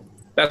 So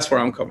that's where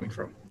I'm coming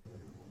from.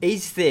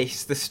 Is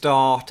this the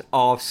start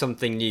of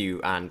something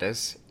new,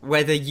 Anders?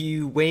 Whether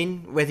you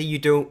win, whether you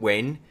don't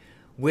win,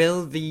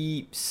 will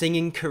the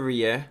singing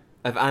career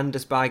of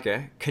Anders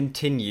Bagge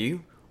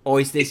continue? Or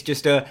is this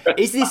just a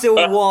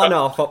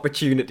one-off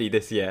opportunity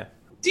this year?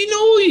 Do you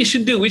know what you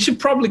should do? We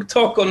should probably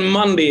talk on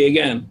Monday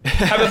again.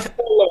 Have a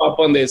follow-up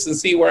on this and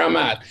see where I'm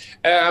at.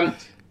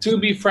 To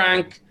be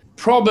frank,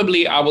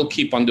 probably I will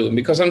keep on doing,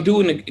 because I'm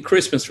doing a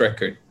Christmas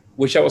record,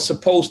 which I was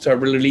supposed to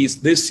have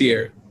released last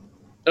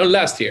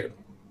year.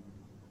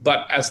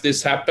 But as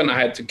this happened, I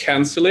had to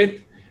cancel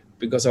it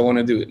because I want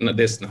to do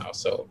this now.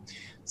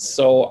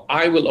 So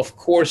I will, of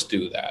course,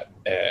 do that,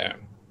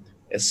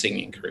 a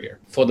singing career.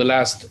 For the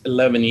last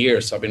 11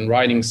 years, I've been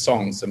writing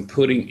songs and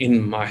putting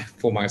in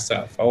for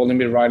myself. I've only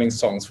been writing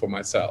songs for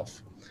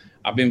myself.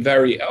 I've been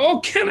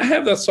can I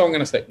have that song?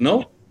 And I say,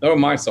 no, they're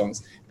my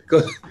songs,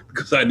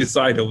 because I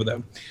decide over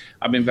them.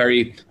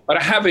 But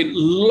I have a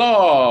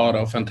lot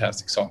of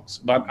fantastic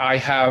songs, but I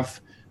have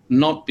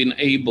not been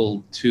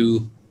able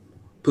to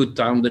put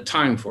down the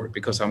time for it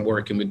because I'm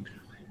working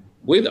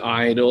with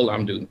Idol,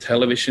 I'm doing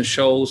television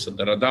shows, and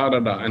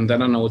and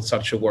then I know it's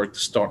such a work to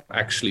start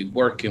actually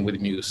working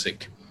with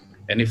music.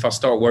 And if I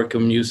start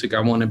working with music, I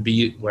want to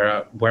be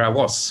where I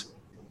was.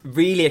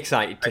 Really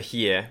excited to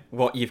hear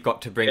what you've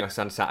got to bring us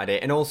on Saturday.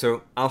 And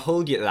also, I'll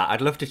hold you to that.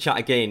 I'd love to chat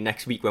again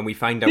next week when we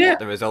find out what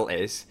the result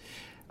is.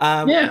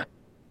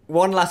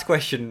 One last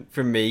question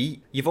from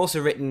me. You've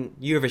also written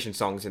Eurovision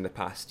songs in the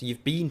past.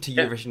 You've been to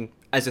Eurovision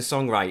as a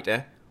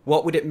songwriter.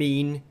 What would it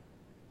mean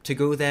to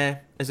go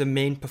there as a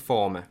main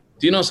performer?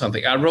 Do you know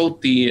something? I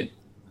wrote the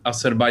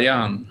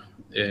Azerbaijan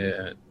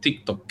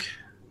TikTok.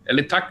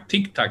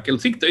 TikTok. I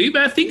think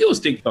it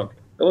was TikTok.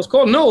 It was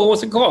called, what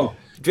was it called?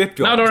 Drip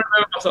Drop. I don't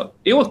remember.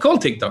 It was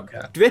called TikTok.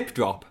 Yeah. Drip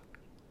Drop.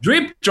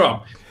 Drip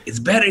Drop. It's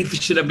better if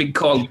it should have been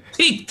called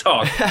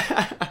TikTok.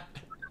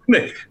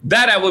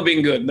 That would have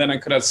been good. Then I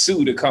could have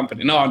sued the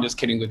company. No, I'm just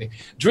kidding with you.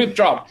 Drip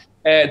Drop.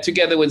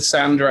 Together with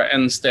Sandra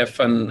and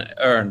Stefan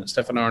Örn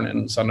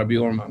and Sandra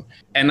Bjorman.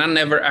 And I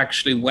never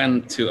actually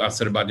went to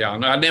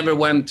Azerbaijan. I never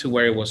went to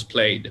where it was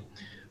played.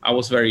 I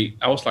was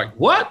like,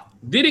 what?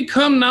 Did it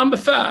come number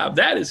 5?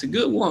 That is a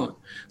good one.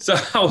 So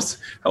I was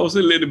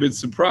a little bit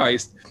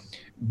surprised.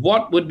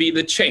 What would be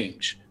the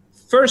change?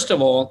 First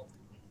of all,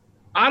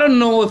 I don't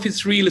know if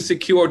it's really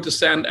secure to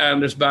send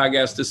Anders Bagge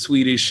as the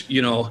Swedish,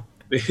 here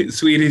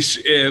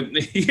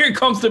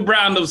comes the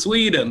brand of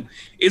Sweden.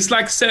 It's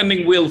like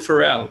sending Will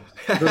Ferrell.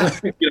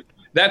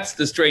 That's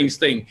the strange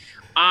thing.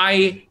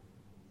 I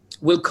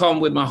will come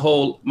with my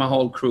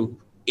whole crew.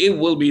 It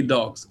will be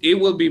dogs. It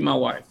will be my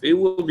wife. It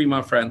will be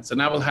my friends.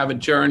 And I will have a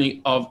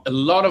journey of a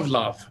lot of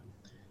love,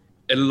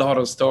 a lot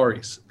of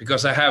stories,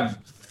 because I have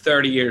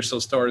 30 years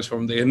of stories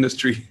from the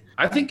industry.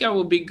 I think I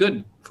will be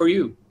good for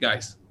you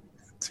guys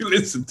to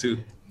listen to.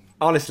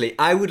 Honestly,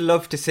 I would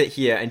love to sit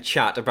here and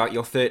chat about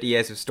your 30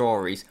 years of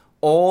stories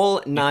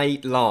all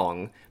night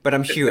long, but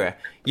I'm sure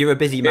you're a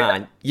busy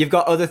man. You've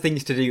got other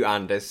things to do,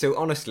 Anders. So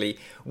honestly,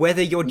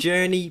 whether your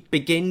journey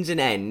begins and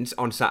ends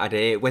on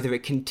Saturday, whether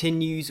it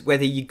continues,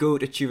 whether you go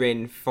to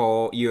Turin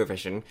for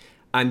Eurovision,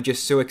 I'm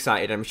just so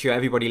excited. I'm sure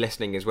everybody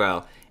listening as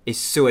well is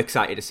so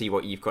excited to see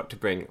what you've got to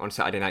bring on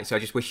Saturday night. So I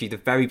just wish you the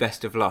very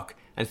best of luck,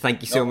 and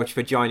thank you so much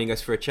for joining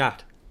us for a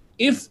chat.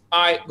 If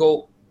I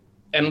go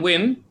and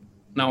win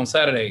now on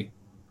Saturday,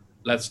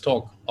 let's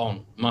talk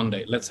on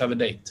Monday. Let's have a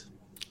date.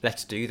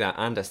 Let's do that,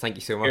 Anders. Thank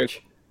you so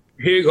much.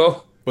 Here you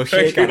go. We'll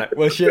shake on it.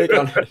 We'll shake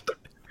on it.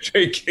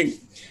 Shaking.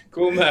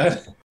 Cool, man.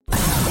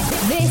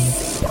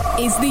 This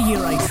is the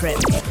Euro Trip.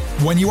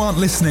 When you aren't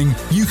listening,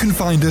 you can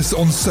find us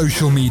on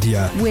social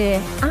media.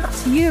 We're at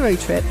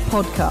Eurotrip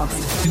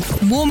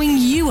Podcast, warming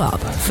you up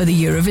for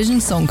the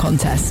Eurovision Song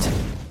Contest.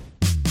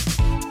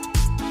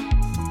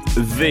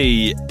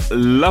 The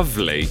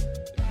lovely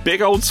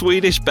big old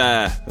Swedish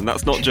bear, and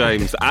that's not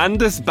James,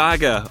 Anders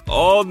Bagge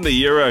on the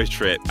Euro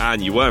Trip,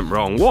 and you weren't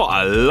wrong.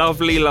 What a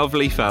lovely,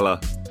 lovely fella.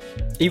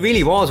 He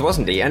really was,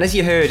 wasn't he? And as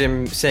you heard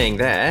him saying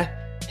there,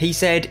 he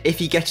said if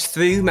he gets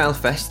through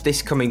Melfest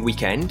this coming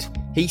weekend,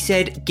 he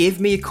said, give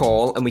me a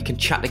call and we can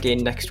chat again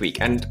next week.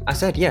 And I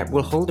said, yeah,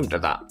 we'll hold him to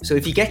that. So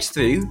if he gets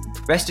through,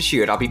 rest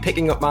assured, I'll be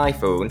picking up my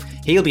phone.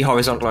 He'll be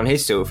horizontal on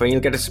his sofa and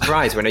he'll get a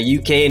surprise when a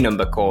UK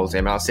number calls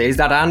him. I'll say, is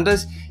that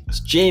Anders? It's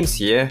James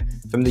here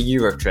from the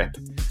Euro trip.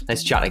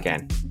 Let's chat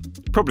again.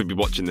 Probably be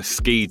watching the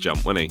ski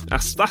jump, wouldn't he?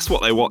 That's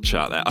what they watch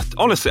out there.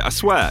 Honestly, I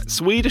swear,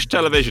 Swedish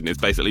television is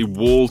basically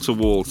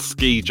wall-to-wall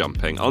ski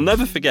jumping. I'll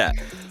never forget.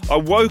 I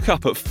woke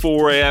up at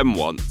 4 a.m.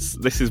 once.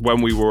 This is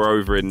when we were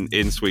over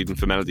in Sweden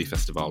for Melody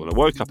Festival, and I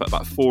woke up at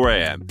about 4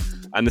 a.m.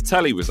 and the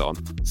telly was on.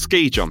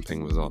 Ski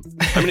jumping was on.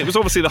 I mean, it was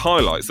obviously the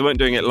highlights. They weren't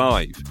doing it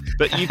live,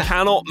 but you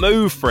cannot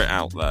move for it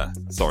out there.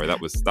 Sorry, that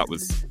was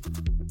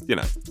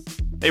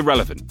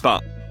irrelevant,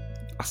 but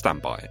I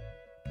stand by it.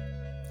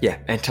 Yeah,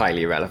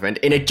 entirely irrelevant.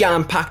 In a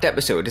jam-packed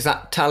episode, is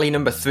that tally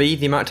number 3?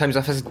 The amount of times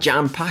I've said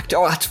jam-packed?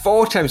 Oh, that's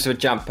 4 times for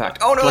jam-packed.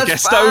 Oh no, like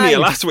that's Estonia 5.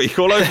 last week,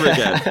 all over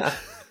again.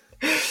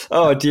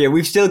 Oh dear,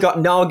 we've still got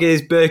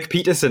Narguiz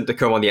Birk-Petersen to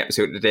come on the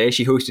episode today.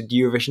 She hosted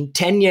Eurovision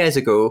 10 years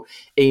ago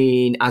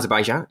in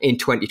Azerbaijan in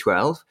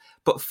 2012.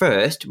 But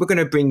first, we're going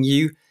to bring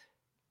you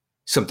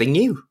something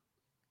new.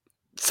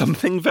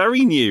 Something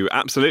very new,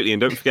 absolutely.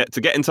 And don't forget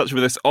to get in touch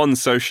with us on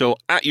social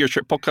at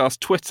Eurotrip Podcast,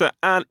 Twitter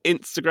and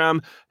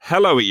Instagram.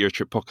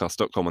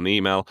 hello@eurotrippodcast.com on the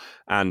email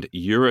and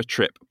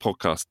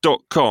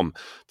eurotrippodcast.com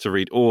to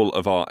read all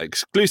of our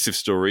exclusive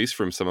stories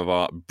from some of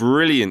our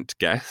brilliant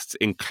guests,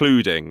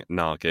 including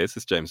Narguiz,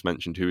 as James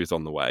mentioned, who is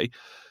on the way.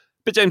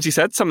 But James, he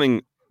said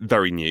something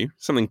very new,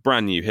 something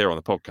brand new here on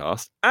the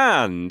podcast.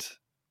 And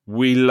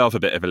we love a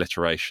bit of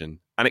alliteration.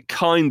 And it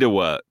kind of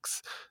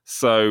works.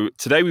 So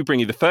today we bring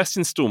you the first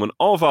instalment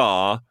of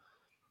our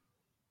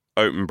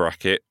open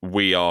bracket,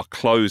 we are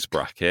close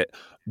bracket,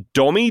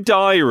 DOMI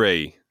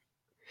Diary.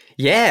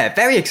 Yeah,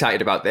 very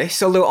excited about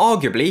this, although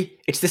arguably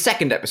it's the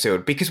second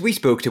episode because we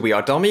spoke to We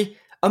Are DOMI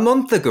a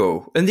month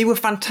ago and they were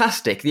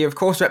fantastic. They're of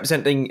course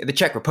representing the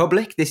Czech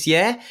Republic this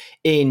year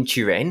in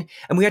Turin,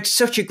 and we had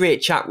such a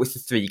great chat with the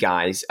 3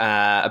 guys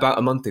about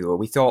a month ago.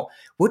 We thought,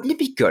 wouldn't it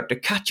be good to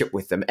catch up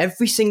with them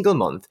every single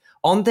month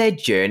on their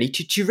journey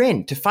to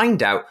Turin to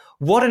find out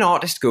what an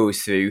artist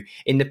goes through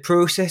in the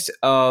process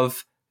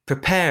of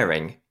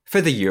preparing for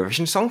the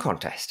Eurovision Song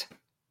Contest.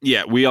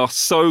 Yeah, we are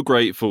so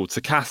grateful to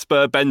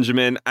Casper,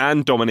 Benjamin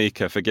and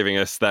Dominika for giving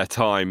us their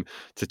time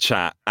to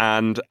chat.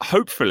 And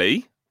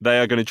hopefully they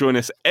are going to join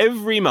us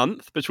every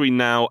month between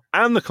now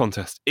and the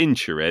contest in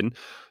Turin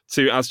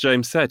to, as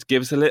James said,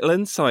 give us a little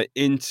insight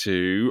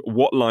into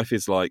what life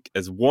is like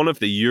as one of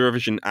the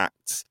Eurovision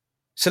acts.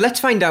 So let's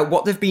find out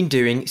what they've been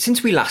doing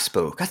since we last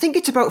spoke. I think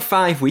it's about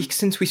 5 weeks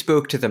since we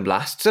spoke to them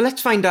last. So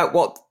let's find out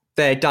what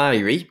their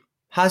diary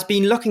has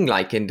been looking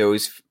like in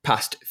those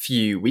past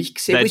few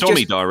weeks. Their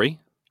DOMI diary.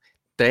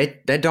 Their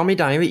DOMI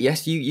diary.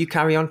 Yes, you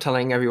carry on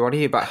telling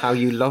everybody about how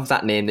you love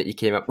that name that you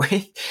came up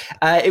with.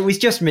 It was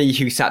just me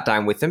who sat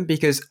down with them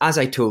because, as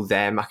I told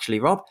them, actually,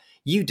 Rob,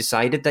 you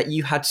decided that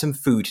you had some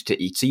food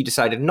to eat. So you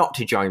decided not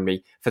to join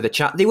me for the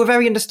chat. They were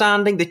very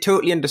understanding. They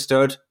totally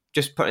understood.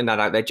 Just putting that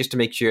out there just to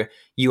make sure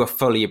you are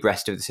fully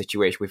abreast of the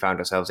situation we found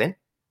ourselves in.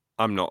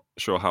 I'm not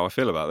sure how I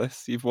feel about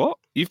this. You've what?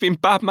 You've been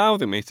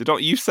bad-mouthing me. So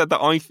you said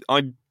that I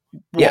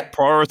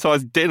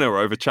prioritise dinner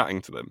over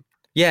chatting to them?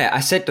 Yeah, I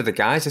said to the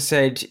guys, I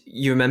said,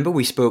 you remember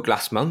we spoke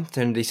last month?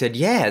 And they said,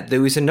 yeah,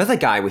 there was another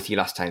guy with you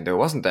last time though,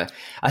 wasn't there?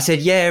 I said,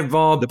 yeah,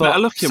 Rob. The better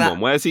looking one.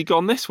 Where's he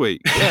gone this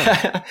week?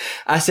 Yeah.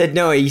 I said,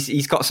 no,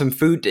 he's got some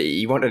food to eat.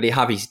 He wanted to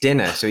have his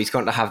dinner, so he's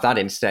going to have that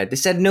instead. They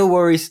said, no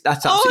worries,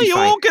 that's absolutely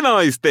fine. I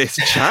organised this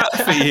chat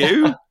for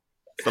you.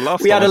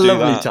 We had a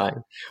lovely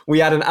time. We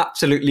had an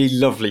absolutely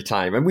lovely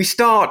time. And we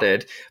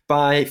started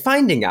by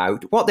finding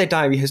out what their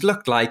diary has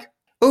looked like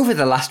over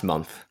the last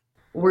month.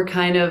 We're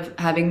kind of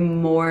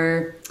having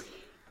more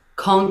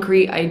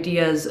concrete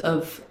ideas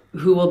of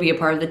who will be a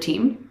part of the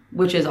team,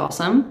 which is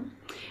awesome.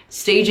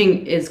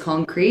 Staging is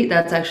concrete.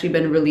 That's actually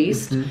been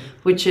released,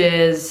 which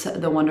is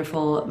the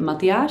wonderful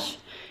Matthias.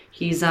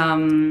 He's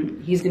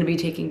going to be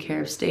taking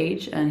care of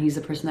stage, and he's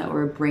the person that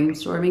we're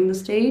brainstorming the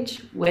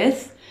stage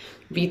with.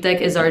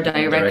 Vitek is our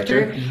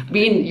director. I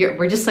mean,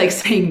 we're just like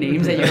saying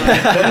names and you're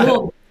like,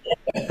 cool.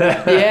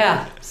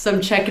 Yeah,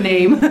 some Czech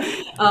name.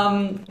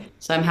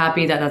 So I'm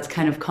happy that that's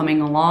kind of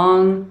coming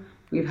along.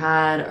 We've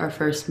had our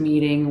first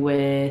meeting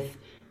with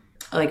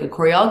like a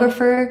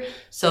choreographer,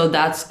 so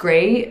that's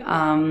great.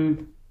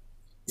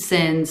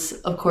 Since,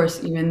 of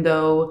course, even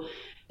though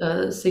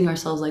seeing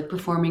ourselves like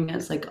performing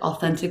as like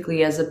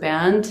authentically as a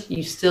band,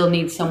 you still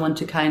need someone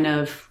to kind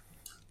of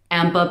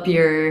amp up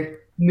your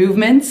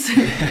movements.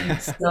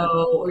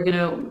 So we're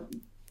gonna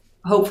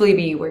hopefully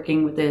be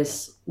working with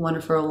this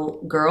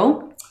wonderful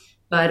girl.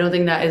 But I don't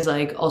think that is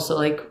like also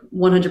like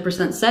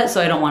 100% set,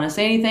 so I don't want to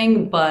say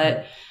anything,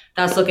 but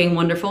that's looking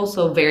wonderful.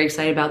 So very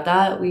excited about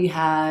that. We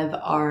have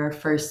our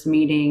first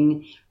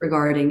meeting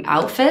regarding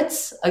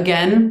outfits.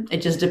 Again,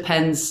 it just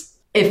depends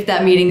if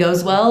that meeting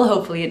goes well.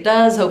 Hopefully it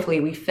does. Hopefully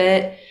we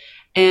fit.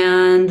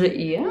 And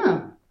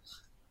yeah.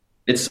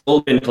 it's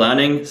all been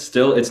planning.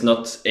 Still, it's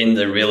not in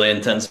the really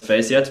intense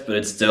phase yet, but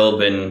it's still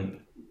been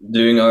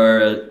doing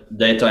our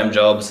daytime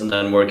jobs and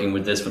then working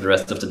with this for the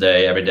rest of the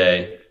day, every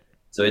day.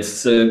 So it's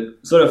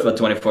sort of a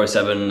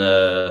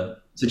 24/7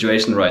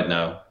 situation right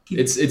now.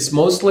 It's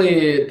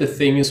mostly the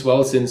thing as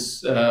well,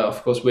 since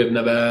of course we've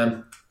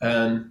never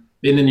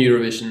been in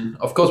Eurovision.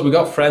 Of course, we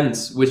got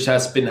friends, which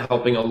has been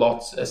helping a lot,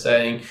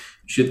 saying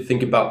you should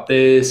think about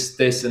this,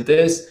 this, and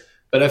this.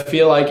 But I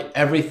feel like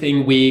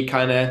everything we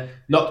kind of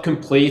not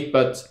complete,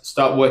 but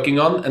start working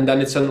on, and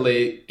then it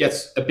suddenly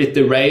gets a bit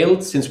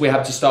derailed, since we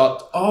have to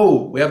start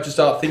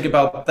thinking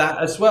about that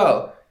as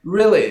well.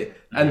 Really?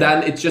 And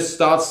then it just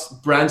starts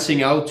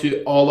branching out to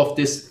all of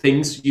these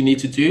things you need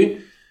to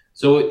do.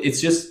 So it's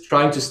just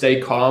trying to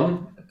stay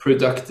calm,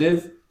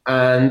 productive,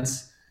 and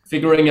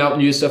figuring out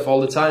new stuff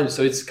all the time.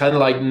 So it's kind of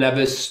like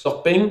never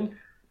stopping,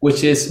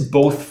 which is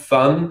both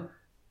fun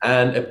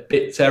and a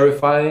bit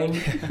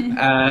terrifying.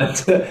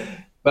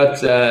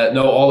 But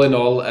no, all in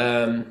all,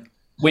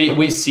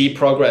 we see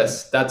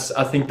progress.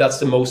 I think that's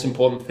the most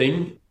important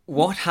thing.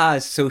 What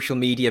has social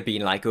media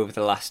been like over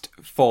the last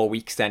 4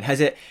 weeks then? Has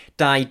it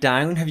died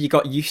down? Have you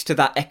got used to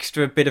that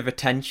extra bit of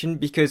attention?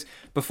 Because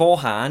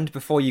beforehand,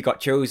 before you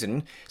got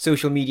chosen,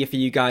 social media for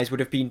you guys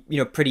would have been,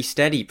 pretty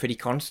steady, pretty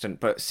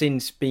constant. But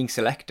since being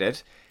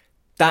selected,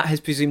 that has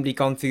presumably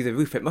gone through the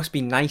roof. It must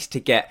be nice to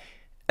get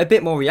a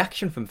bit more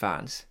reaction from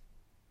fans.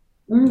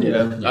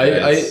 Yeah,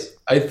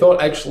 I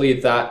thought actually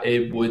that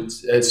it would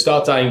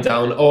start dying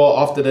down, or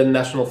after the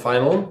national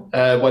final,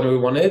 when we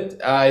won it,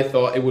 I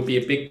thought it would be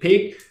a big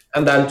peak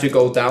and then to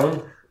go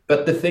down.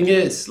 But the thing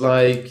is,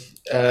 like,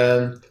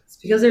 it's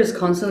because there's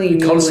constantly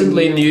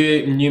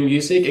new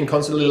music, and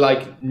constantly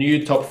like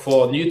new top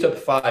 4, new top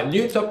 5,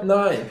 new top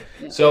 9.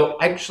 Yeah. So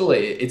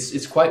actually,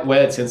 it's quite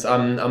weird, since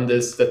I'm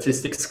the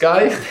statistics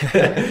guy.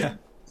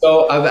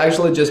 So I've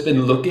actually just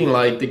been looking,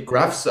 like the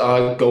graphs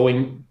are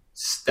going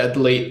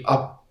steadily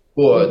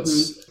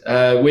upwards.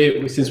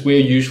 Since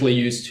we're usually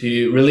used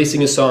to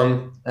releasing a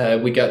song,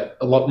 we get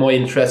a lot more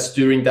interest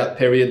during that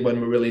period when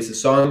we release a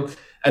song,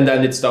 and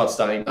then it starts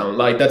dying down.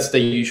 Like, that's the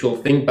usual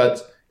thing,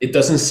 but it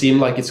doesn't seem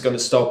like it's going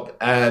to stop,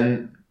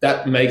 and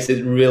that makes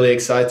it really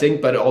exciting,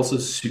 but also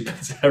super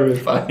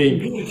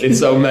terrifying in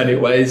so many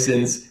ways,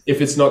 since if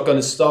it's not going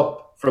to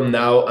stop from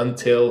now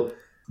until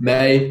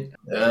May,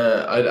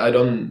 I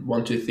don't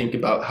want to think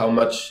about how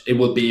much it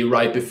will be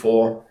right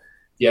before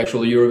the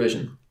actual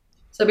Eurovision.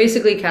 So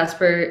basically,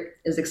 Casper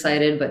is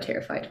excited but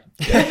terrified.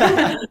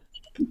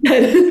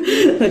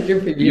 Like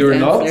your previous You're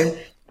answer. not?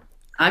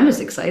 I'm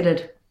just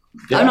excited.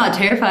 Yeah. I'm not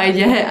terrified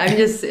yet. I'm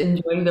just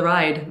enjoying the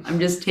ride. I'm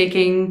just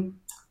taking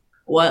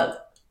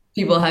what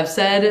people have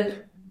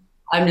said.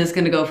 I'm just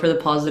going to go for the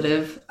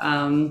positive.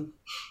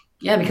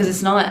 Because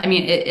it's not,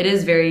 it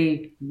is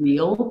very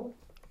real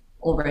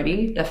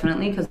already,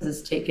 definitely, because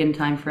it's taken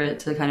time for it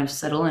to kind of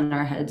settle in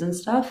our heads and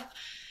stuff.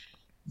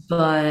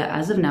 But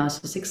as of now, it's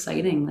just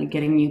exciting, like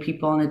getting new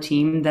people on the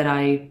team that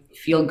I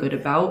feel good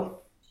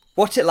about.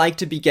 What's it like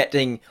to be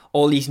getting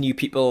all these new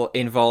people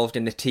involved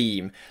in the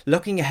team,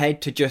 looking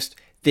ahead to just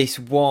this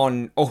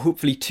one or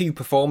hopefully 2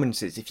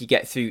 performances if you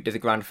get through to the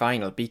grand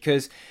final?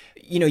 Because,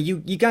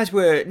 you guys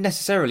were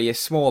necessarily a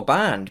small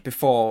band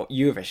before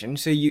Eurovision,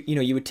 so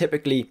you would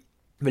typically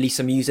release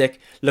some music,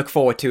 look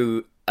forward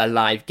to a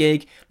live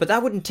gig, but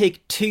that wouldn't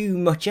take too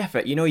much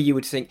effort. You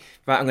would think,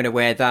 right, I'm going to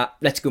wear that,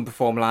 let's go and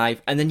perform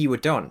live, and then you were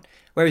done.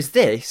 Whereas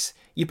this,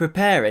 you're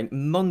preparing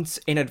months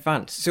in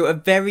advance, so a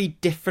very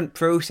different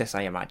process,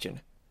 I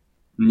imagine.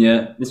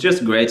 Yeah, it's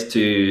just great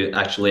to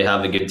actually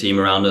have a good team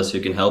around us who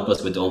can help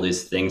us with all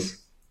these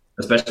things,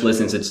 especially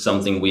since it's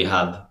something we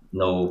have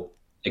no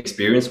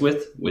experience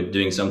with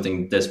doing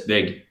something this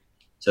big.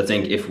 So I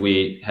think if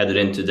we headed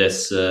into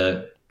this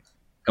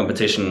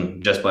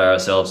competition just by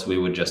ourselves, we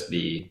would just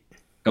be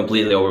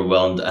completely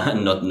overwhelmed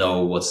and not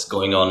know what's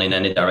going on in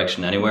any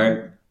direction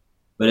anywhere.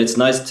 But it's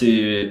nice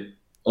to,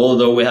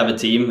 although we have a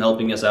team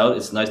helping us out,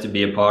 it's nice to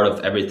be a part of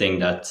everything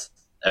that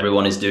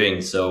everyone is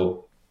doing.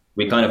 So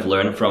we kind of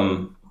learn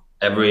from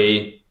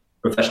every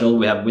professional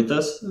we have with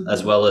us,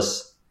 as well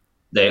as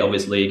they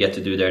obviously get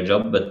to do their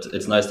job, but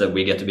it's nice that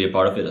we get to be a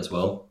part of it as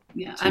well.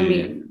 Yeah,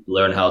 to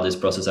learn how this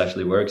process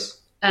actually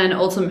works. And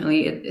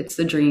ultimately, it's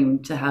the dream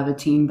to have a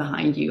team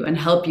behind you and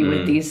help you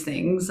with these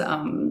things,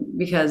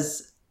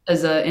 because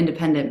as an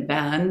independent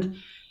band,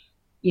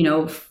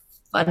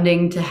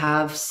 funding to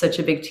have such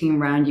a big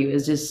team around you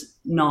is just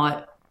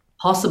not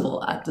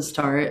possible at the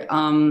start.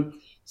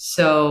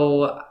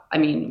 So,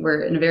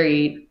 we're in a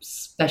very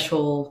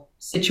special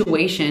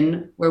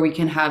situation where we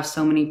can have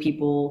so many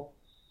people,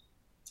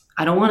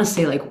 I don't want to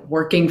say like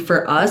working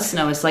for us.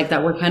 No, it's like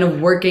that we're kind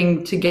of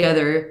working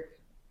together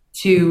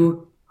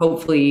to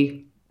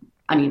hopefully,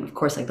 of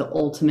course, like the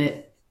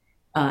ultimate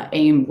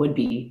aim would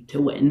be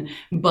to win.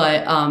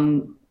 But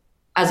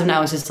as of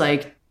now, it's just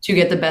like to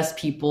get the best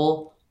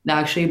people that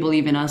actually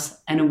believe in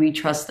us and we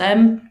trust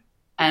them,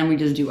 and we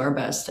just do our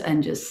best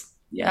and just,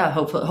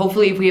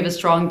 hopefully if we have a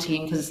strong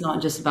team, because it's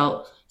not just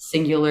about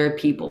singular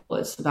people,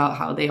 it's about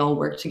how they all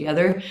work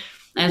together.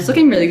 And it's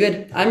looking really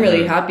good. I'm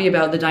really happy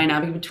about the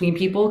dynamic between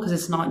people, because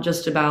it's not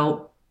just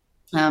about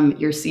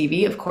your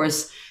CV. Of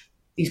course,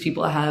 these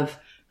people have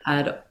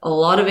had a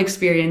lot of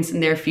experience in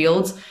their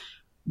fields,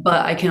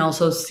 but I can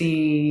also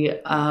see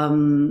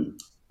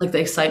like the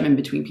excitement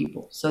between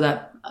people. So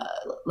that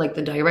like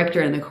the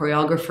director and the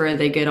choreographer,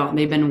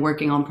 they've been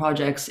working on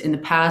projects in the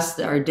past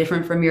that are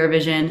different from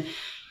Eurovision.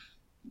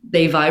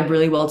 They vibe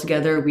really well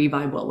together. We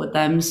vibe well with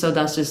them. So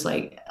that's just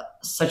like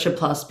such a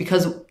plus,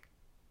 because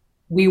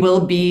we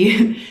will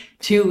be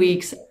 2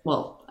 weeks.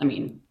 Well, I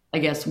mean, I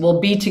guess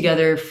we'll be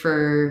together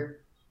for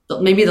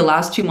maybe the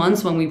last 2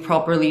 months when we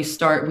properly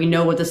start. We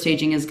know what the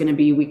staging is going to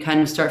be. We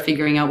kind of start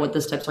figuring out what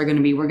the steps are going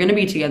to be. We're going to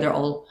be together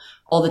all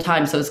the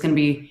time. So it's going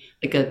to be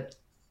like a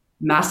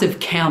massive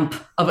camp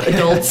of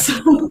adults,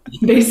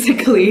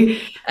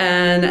 basically.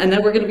 And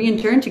then we're going to be in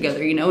turn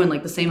together, in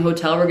like the same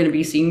hotel. We're going to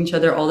be seeing each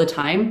other all the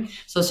time.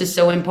 So it's just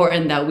so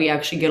important that we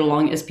actually get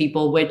along as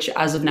people, which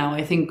as of now,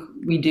 I think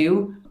we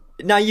do.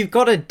 Now, you've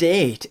got a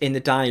date in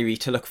the diary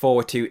to look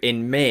forward to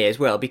in May as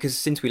well, because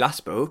since we last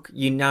spoke,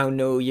 you now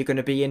know you're going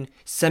to be in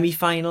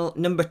semi-final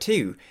number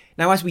 2.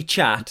 Now, as we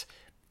chat,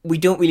 we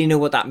don't really know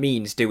what that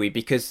means, do we?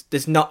 Because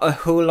there's not a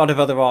whole lot of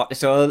other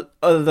artists or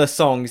other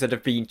songs that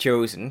have been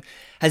chosen.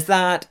 Has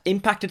that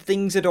impacted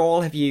things at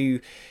all? Have you,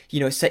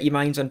 set your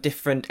minds on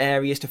different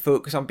areas to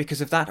focus on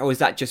because of that? Or has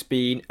that just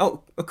been,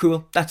 oh,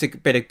 cool, that's a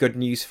bit of good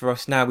news for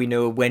us. Now we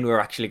know when we're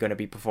actually going to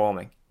be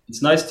performing.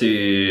 It's nice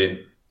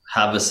to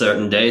have a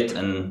certain date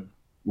and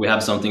we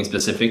have something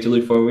specific to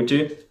look forward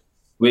to.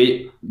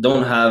 We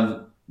don't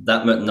have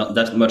that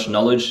much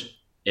knowledge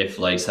if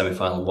like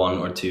semifinal 1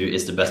 or 2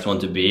 is the best one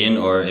to be in,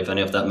 or if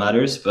any of that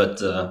matters.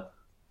 But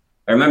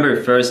I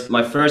remember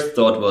my first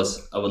thought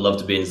was I would love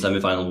to be in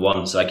semifinal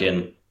 1 so I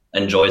can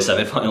enjoy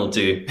semifinal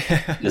 2,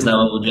 because now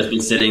I will just be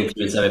sitting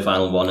through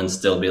semifinal 1 and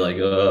still be like,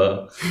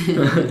 yeah.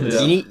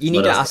 You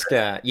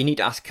need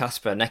to ask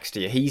Casper next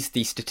to you. He's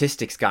the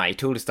statistics guy. He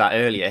told us that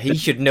earlier. He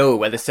should know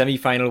whether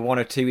semifinal 1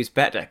 or 2 is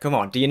better. Come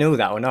on, do you know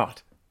that or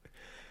not?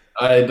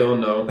 I don't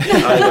know.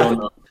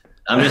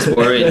 I'm just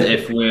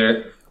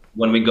worried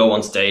when we go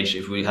on stage,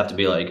 if we have to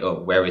be like, oh,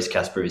 where is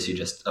Casper? Is he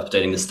just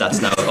updating the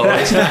stats now? Oh,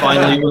 it's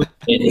finally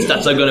the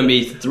stats are going to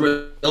be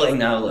thrilling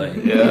now. Like,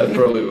 yeah,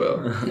 probably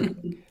will.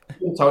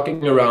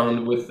 Talking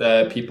around with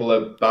people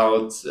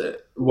about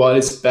what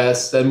is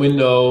best, and we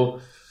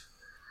know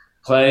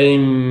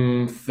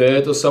playing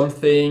third or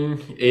something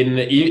in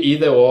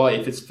either or,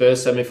 if it's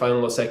first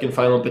semi-final or second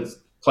final, but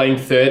playing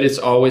third is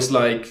always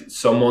like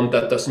someone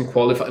that doesn't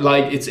qualify.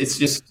 Like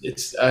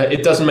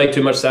it doesn't make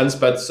too much sense.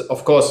 But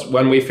of course,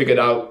 when we figured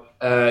out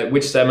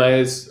which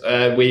semis,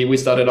 we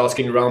started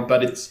asking around,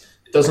 but it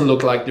doesn't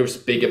look like there's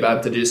big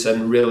advantages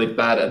and really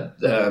bad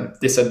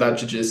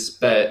disadvantages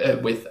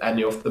with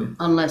any of them.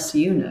 Unless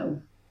you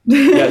know.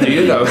 Yeah, do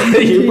you know?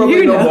 You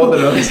probably know more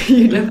than us.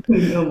 You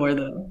definitely know more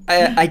than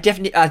us.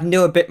 I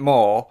know a bit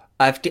more.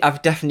 I've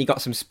definitely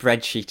got some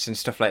spreadsheets and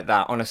stuff like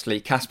that. Honestly,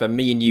 Casper,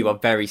 me and you are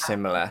very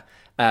similar.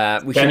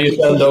 Can you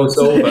send those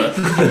over?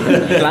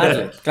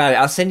 Gladly.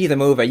 I'll send you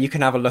them over. You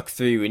can have a look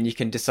through and you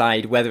can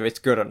decide whether it's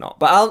good or not.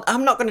 But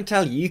I'm not going to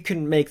tell you. You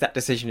can make that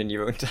decision in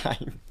your own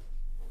time.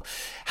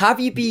 Have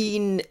you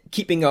been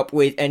keeping up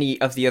with any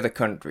of the other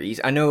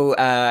countries? I know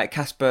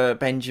Casper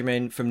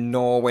Benjamin from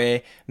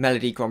Norway,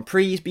 Melody Grand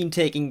Prix has been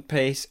taking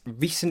place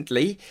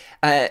recently.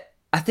 I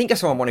think I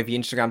saw on one of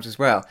your Instagrams as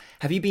well.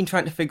 Have you been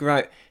trying to figure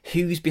out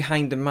who's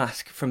behind the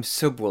mask from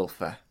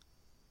Subwoofer?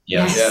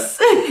 Yes.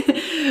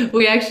 Yeah.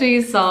 We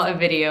actually saw a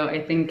video,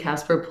 I think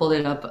Casper pulled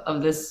it up,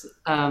 of this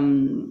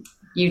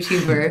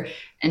YouTuber,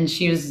 and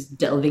she was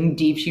delving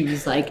deep. She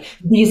was like,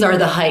 these are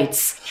the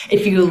heights.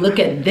 If you look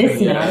at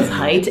this man's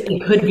height,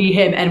 it could be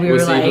him. And we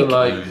were like,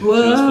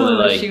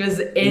 whoa. She was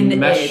in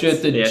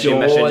measured it. She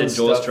measured the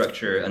jaw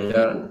structure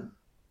and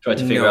tried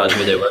to figure out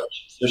who they were.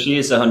 So she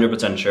is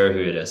 100% sure who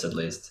it is, at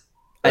least.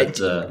 But,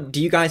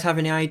 do you guys have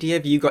any idea?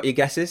 Have you got your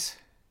guesses?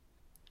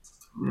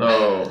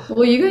 No.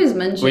 Well, you guys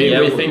mentioned...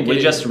 We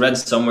just read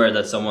somewhere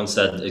that someone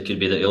said it could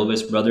be the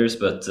Ylvis brothers,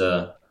 but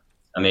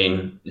I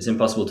mean, it's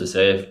impossible to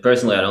say.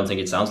 Personally, I don't think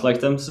it sounds like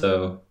them,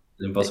 so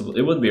it's impossible.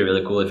 It would be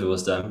really cool if it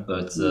was them,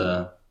 but...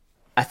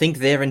 I think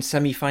they're in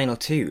semi-final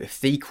too. If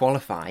they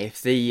qualify,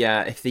 if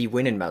they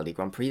win in Melody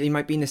Grand Prix, they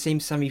might be in the same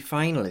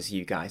semi-final as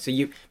you guys, so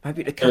you might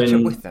be able to catch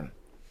up with them.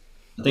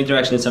 I think they're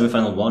actually in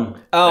semi-final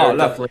 1. Oh,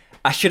 look,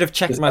 I should have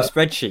checked my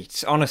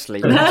spreadsheets, honestly.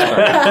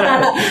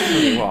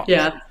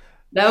 Yeah,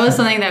 that was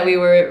something that we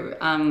were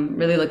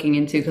really looking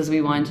into, because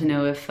we wanted to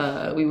know if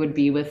we would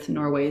be with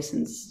Norway,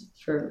 since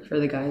for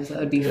the guys that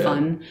would be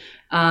fun.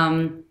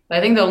 But I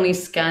think the only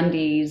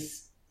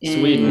Scandies in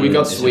Sweden. We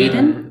got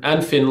Sweden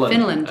and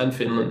Finland.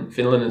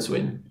 Finland and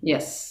Sweden.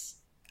 Yes.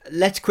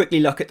 Let's quickly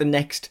look at the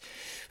next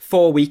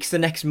 4 weeks, the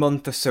next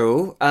month or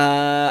so.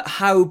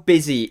 How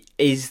busy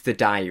is the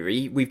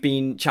diary? We've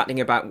been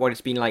chatting about what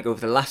it's been like over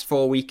the last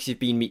 4 weeks. You've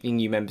been meeting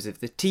new members of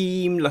the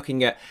team,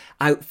 looking at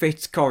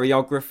outfits,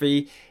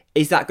 choreography.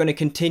 Is that going to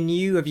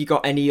continue? Have you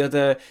got any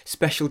other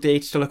special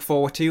dates to look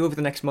forward to over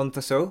the next month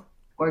or so?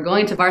 We're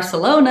going to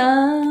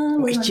Barcelona.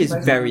 Which is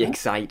very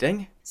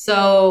exciting.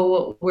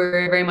 So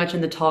we're very much in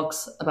the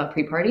talks about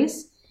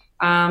pre-parties.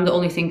 The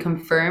only thing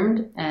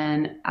confirmed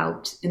and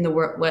out in the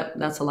world, well,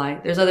 that's a lie.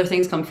 There's other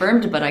things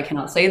confirmed, but I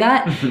cannot say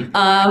that.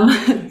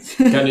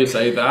 Can you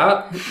say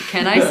that?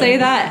 Can I say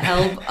that?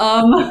 Help.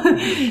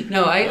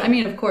 No, I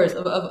mean, of course,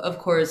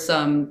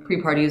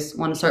 pre-parties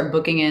want to start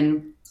booking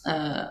in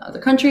other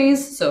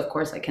countries. So of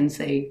course I can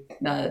say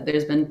that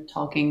there's been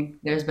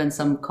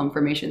some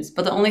confirmations,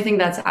 but the only thing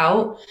that's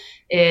out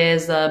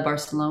is the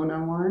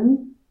Barcelona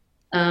one.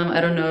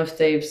 I don't know if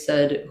they've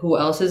said who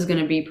else is going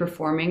to be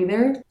performing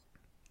there.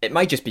 It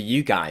might just be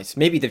you guys.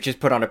 Maybe they've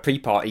just put on a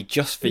pre-party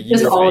just for you,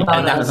 Just all about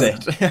and that's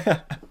us. it.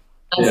 That's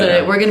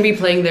it. We're going to be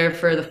playing there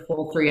for the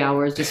full 3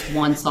 hours, just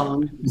one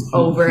song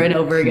over and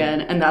over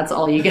again, and that's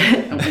all you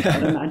get. Oh my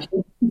god, imagine.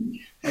 Oh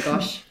my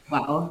gosh.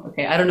 Wow.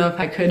 Okay, I don't know if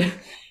I could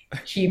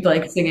keep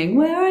like singing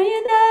 "Where Are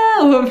You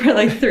Now" for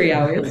like 3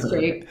 hours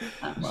straight.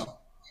 Well.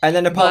 And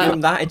then apart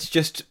from that, it's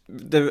just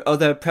the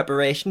other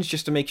preparations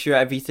just to make sure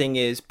everything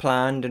is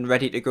planned and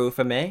ready to go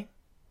for May.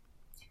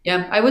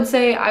 Yeah, I would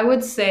say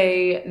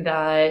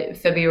that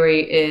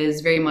February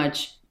is very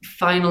much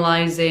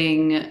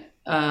finalizing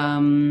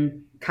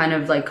kind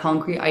of like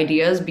concrete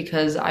ideas,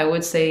 because I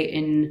would say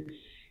in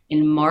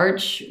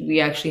March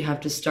we actually have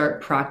to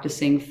start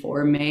practicing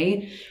for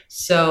May.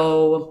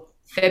 So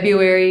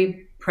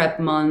February prep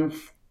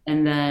month,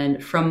 and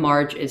then from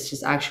March it's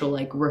just actual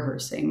like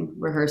rehearsing,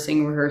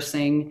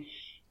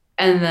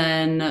 and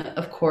then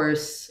of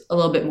course a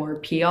little bit more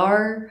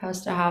PR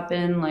has to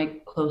happen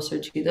like closer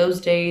to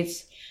those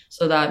dates.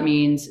 So that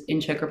means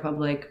in Czech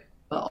Republic,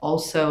 but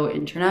also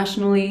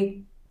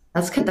internationally.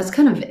 That's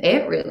kind of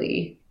it,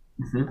 really,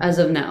 as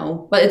of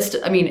now. But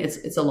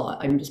it's a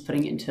lot. I'm just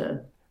putting into.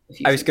 A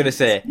few I was going to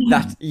say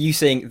that you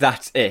saying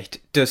that's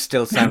it does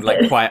still sound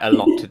like quite a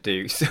lot to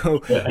do. So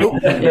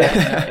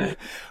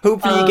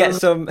hopefully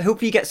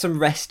you get some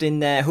rest in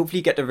there. Hopefully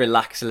you get to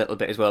relax a little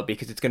bit as well,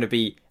 because it's going to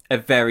be a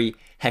very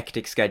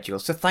hectic schedule.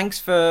 So thanks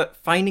for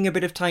finding a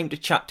bit of time to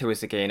chat to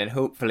us again, and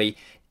hopefully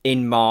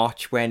in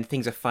March, when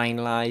things are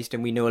finalised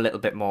and we know a little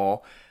bit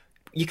more,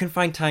 you can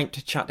find time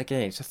to chat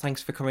again. So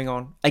thanks for coming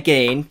on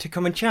again to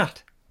come and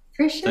chat.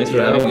 For sure. Thanks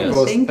for having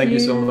us. Thank you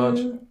so much.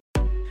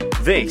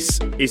 This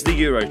is the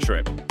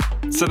Eurotrip.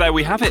 So there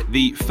we have it,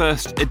 the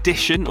first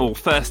edition, or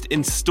first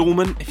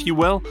instalment, if you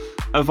will,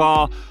 of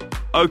our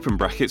open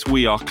brackets,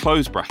 we are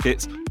close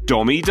brackets,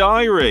 DOMI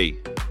Diary.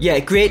 Yeah,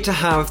 great to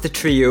have the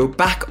trio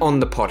back on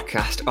the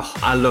podcast. Oh,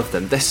 I love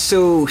them. They're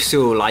so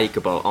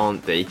likeable,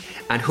 aren't they?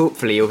 And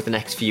hopefully over the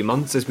next few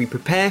months, as we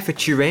prepare for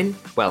Turin,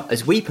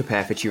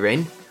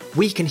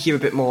 we can hear a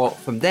bit more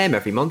from them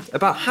every month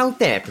about how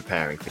they're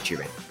preparing for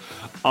Turin.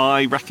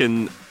 I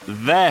reckon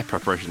their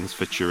preparations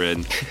for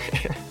Turin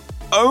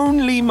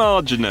only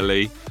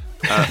marginally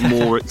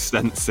more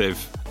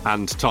extensive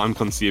and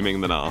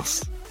time-consuming than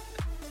ours.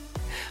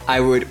 I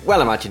would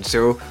well imagine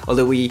so,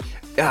 although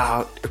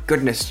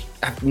goodness,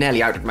 I've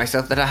nearly outed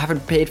myself that I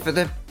haven't paid for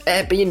the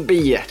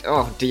Airbnb yet.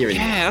 Oh, dear.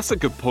 Yeah, that's a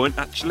good point,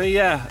 actually,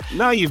 yeah.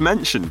 Now you've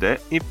mentioned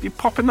it, you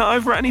popping that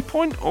over at any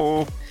point,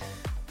 or...?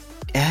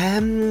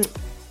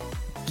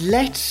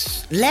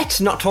 Let's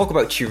not talk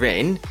about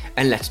Turin,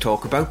 and let's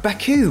talk about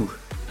Baku.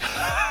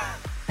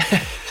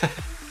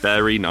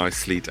 Very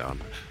nicely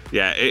done.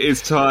 Yeah, it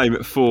is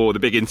time for the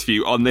big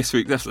interview on this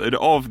week's episode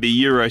of the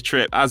Euro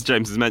Trip. As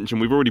James has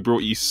mentioned, we've already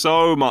brought you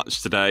so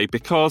much today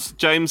because,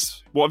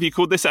 James, what have you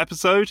called this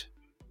episode?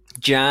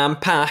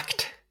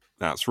 Jam-packed.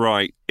 That's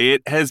right.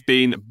 It has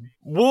been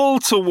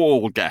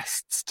wall-to-wall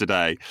guests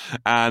today.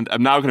 And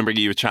I'm now going to bring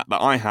you a chat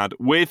that I had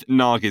with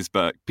Narguiz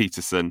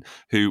Birk-Petersen,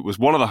 who was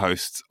one of the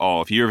hosts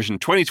of Eurovision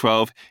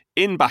 2012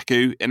 in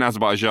Baku in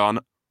Azerbaijan,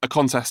 a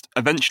contest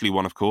eventually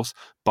won, of course,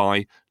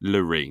 by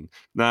Loreen.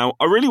 Now,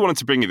 I really wanted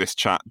to bring you this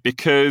chat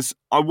because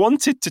I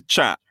wanted to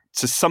chat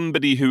to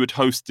somebody who had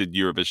hosted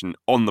Eurovision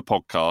on the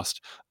podcast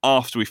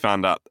after we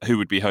found out who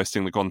would be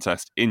hosting the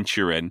contest in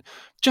Turin,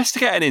 just to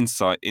get an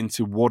insight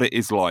into what it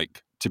is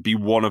like to be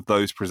one of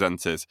those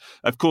presenters.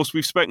 Of course,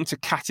 we've spoken to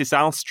Kattis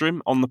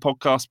Alström on the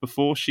podcast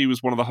before. She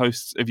was one of the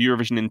hosts of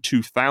Eurovision in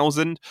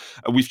 2000.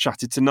 We've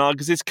chatted to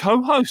Nargiz's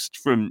co-host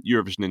from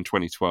Eurovision in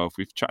 2012.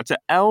 We've chatted to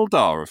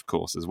Eldar, of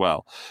course, as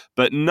well.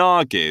 But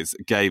Narguiz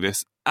gave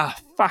us a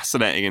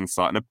fascinating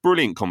insight and a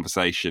brilliant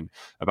conversation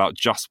about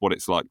just what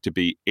it's like to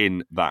be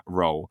in that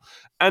role.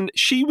 And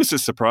she was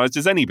as surprised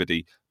as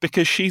anybody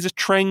because she's a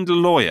trained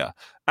lawyer.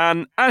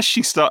 And as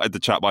she started the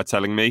chat by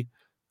telling me,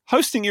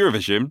 hosting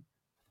Eurovision,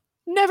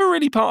 never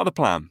really part of the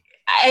plan.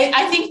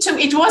 I think too,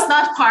 it was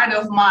not part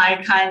of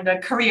my kind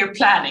of career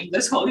planning,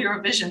 this whole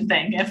Eurovision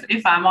thing,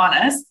 if I'm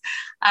honest,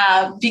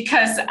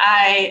 because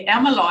I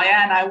am a lawyer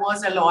and I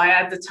was a lawyer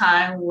at the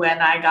time when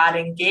I got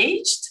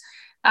engaged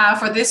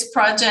for this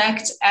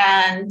project.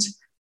 And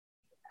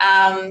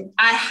I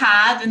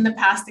had in the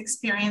past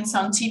experience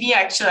on TV,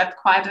 actually at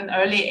quite an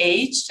early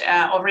age,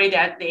 already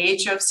at the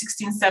age of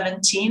 16,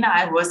 17,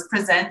 I was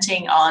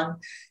presenting on,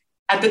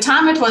 at the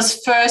time, it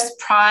was first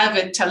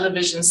private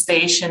television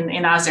station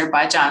in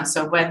Azerbaijan.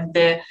 So when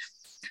the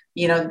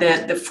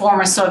the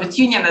former Soviet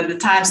Union at the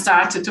time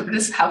started to,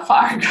 this is how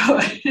far ago,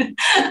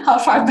 how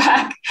far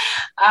back,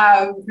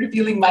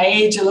 revealing my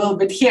age a little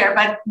bit here.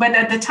 But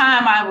at the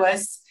time I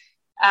was,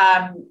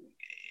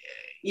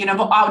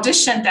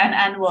 auditioned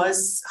and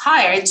was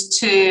hired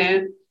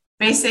to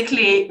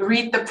basically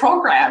read the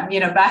program.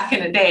 Back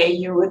in the day,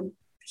 you would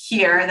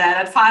hear that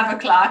at 5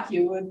 o'clock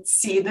you would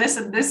see this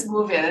and this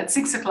movie, and at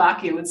 6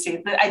 o'clock you would see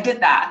that. I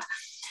did that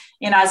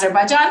in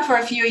Azerbaijan for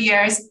a few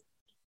years.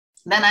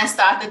 Then I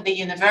started the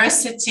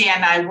university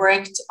and I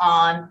worked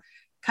on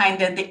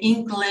kind of the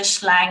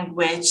English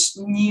language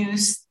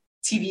news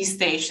TV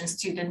station,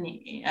 student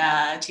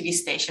TV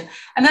station.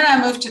 And then I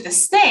moved to the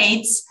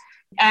States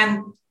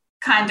and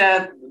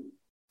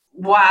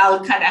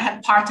while I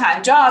had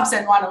part-time jobs,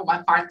 and one of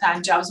my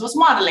part-time jobs was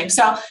modeling.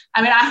 So,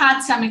 I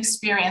had some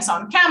experience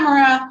on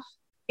camera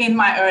in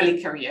my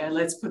early career,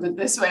 let's put it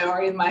this way,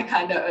 or in my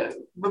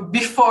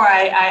before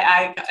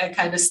I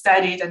kind of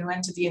studied and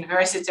went to the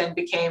university and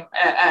became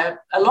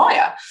a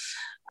lawyer.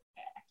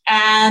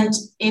 And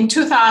in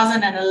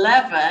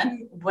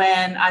 2011,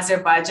 when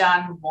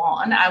Azerbaijan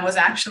won, I was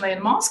actually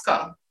in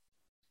Moscow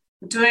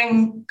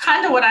doing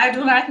kind of what I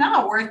do right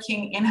now,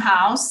 working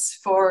in-house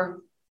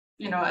for,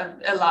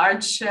 a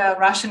large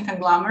Russian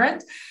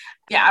conglomerate.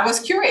 Yeah, I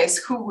was curious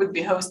who would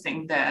be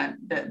hosting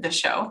the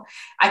show.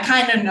 I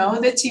kind of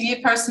know the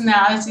TV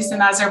personalities in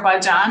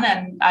Azerbaijan,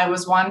 and I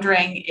was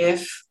wondering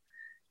if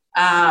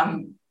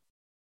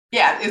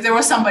there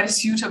was somebody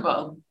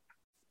suitable.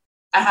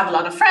 I have a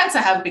lot of friends.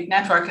 I have a big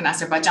network in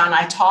Azerbaijan.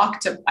 I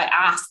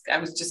asked, I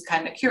was just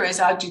kind of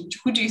curious,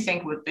 who do you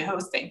think would be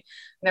hosting? And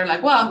they're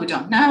like, well, we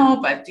don't know,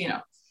 but,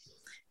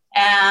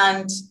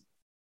 And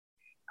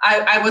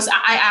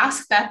I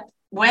asked that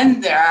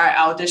when there are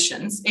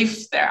auditions,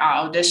 if there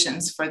are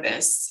auditions for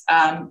this,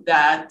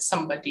 that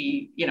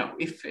somebody,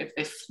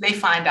 if they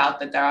find out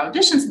that there are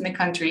auditions in the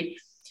country,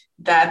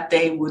 that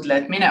they would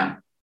let me know.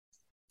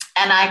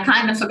 And I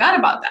kind of forgot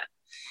about that.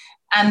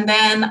 And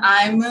then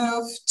I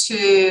moved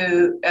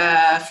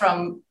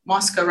from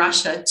Moscow,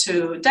 Russia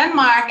to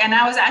Denmark, and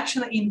I was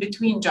actually in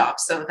between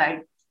jobs. So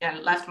I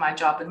left my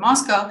job in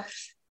Moscow.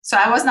 So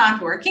I was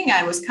not working.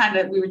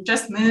 We were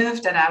just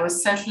moved, and I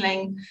was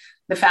settling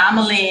the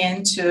family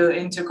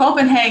into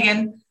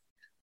Copenhagen.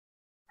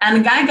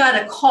 And I got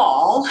a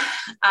call.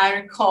 I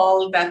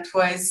recall that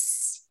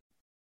was,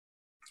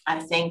 I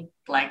think,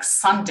 like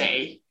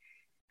Sunday.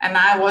 And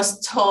I was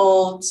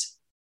told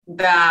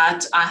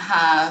that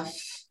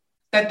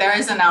that there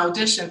is an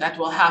audition that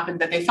will happen,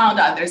 that they found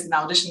out there's an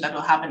audition that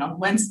will happen on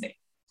Wednesday.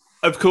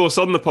 Of course,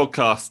 on the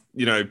podcast,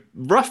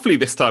 roughly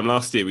this time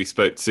last year, we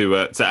spoke to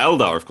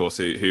Eldar, of course,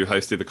 who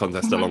hosted the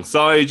contest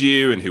alongside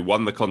you and who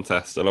won the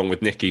contest along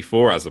with Nikki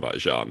for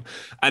Azerbaijan.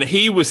 And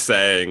he was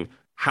saying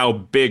how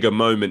big a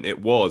moment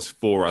it was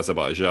for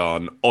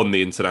Azerbaijan on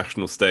the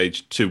international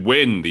stage to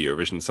win the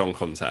Eurovision Song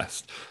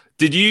Contest.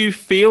 Did you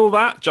feel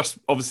that, just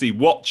obviously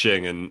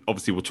watching, and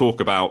obviously we'll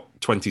talk about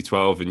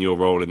 2012 and your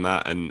role in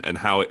that and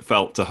how it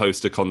felt to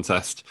host a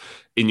contest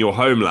in your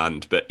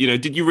homeland, but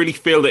did you really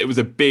feel that it was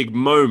a big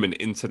moment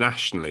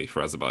internationally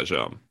for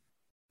Azerbaijan?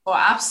 Oh,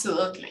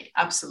 absolutely.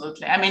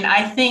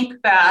 I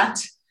think that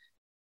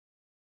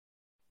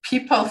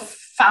people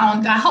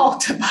found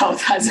out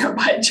about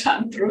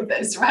Azerbaijan through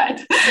this, right?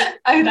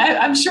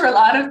 I'm sure a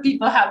lot of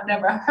people have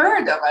never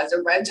heard of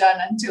Azerbaijan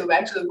until we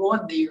actually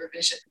won the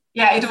Eurovision.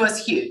 Yeah, it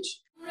was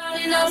huge.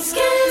 Running out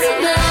scared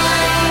of life.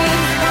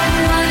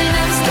 I'm running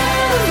out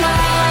scared of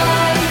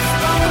life.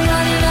 I'm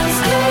running out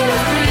scared of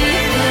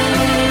breathing.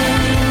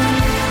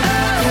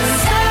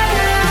 'Cause I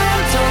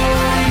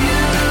adore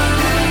you.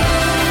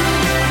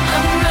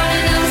 I'm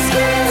running out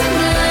scared of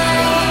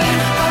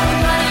life. I'm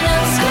running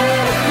out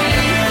scared of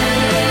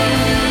breathing.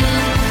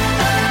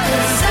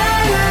 'Cause I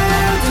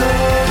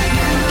adore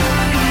you.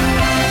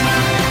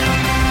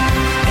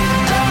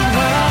 And I'm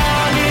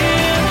running.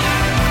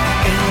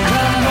 And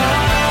I'm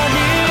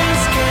running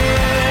scared.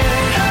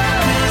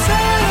 'Cause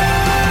I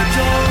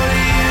adore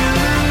you.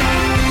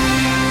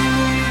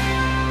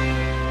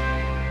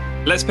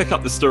 Let's pick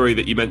up the story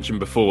that you mentioned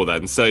before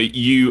then. So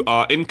you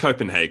are in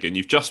Copenhagen,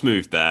 you've just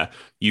moved there,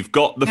 you've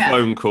got the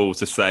phone call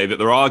to say that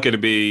there are going to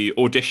be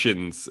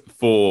auditions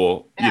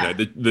for,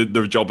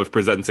 the job of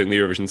presenting the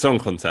Eurovision Song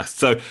Contest.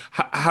 So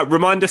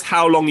remind us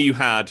how long you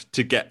had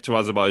to get to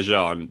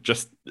Azerbaijan,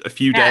 just a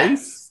few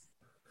days?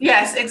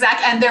 Yes,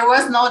 exactly. And there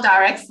was no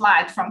direct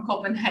flight from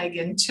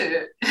Copenhagen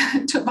to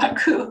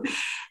Baku.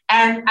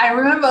 And I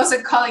remember also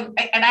calling,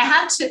 and I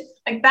had to,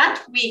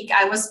 that week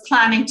I was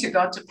planning to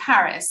go to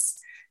Paris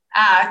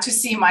to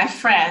see my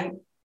friend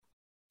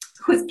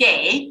who's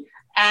gay,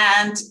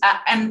 and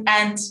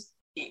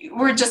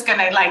we're just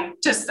gonna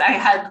I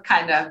had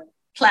kind of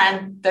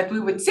planned that we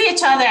would see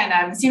each other, and I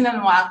haven't seen them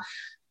in a while.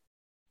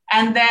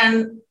 And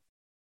then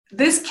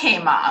this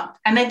came up,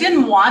 and I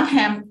didn't want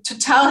him to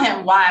tell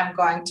him why I'm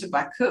going to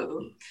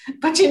Baku.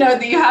 But you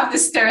have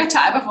this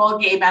stereotype of all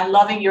gay men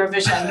loving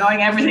Eurovision,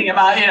 knowing everything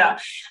about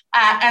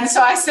and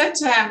so I said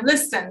to him,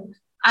 listen,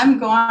 I'm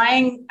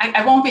going,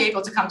 I won't be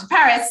able to come to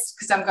Paris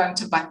because I'm going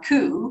to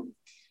Baku,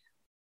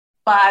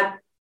 but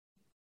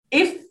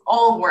if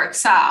all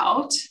works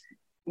out,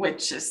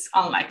 which is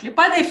unlikely,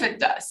 but if it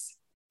does,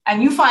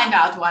 and you find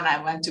out when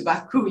I went to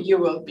Baku, you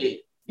will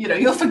be,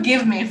 you'll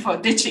forgive me for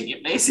ditching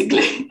you,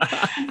 basically.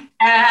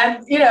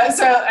 And,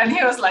 and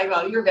he was like,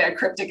 well, you're very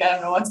cryptic. I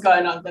don't know what's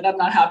going on, but I'm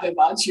not happy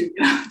about you,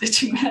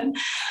 ditching men.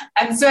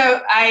 And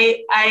so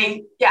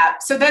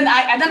so then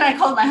I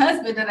called my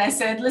husband and I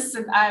said,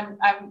 listen, I'm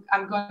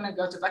going to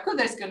go to Baku.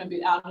 There's going to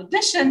be an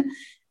audition.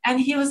 And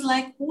he was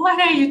like,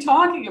 what are you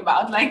talking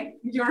about? Like,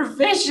 you're a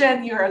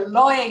vision, you're a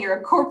lawyer, you're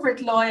a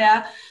corporate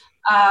lawyer.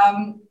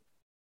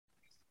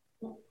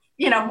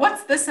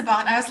 What's this about?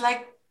 And I was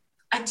like,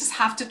 I just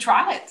have to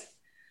try it.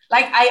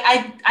 Like,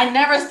 I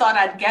never thought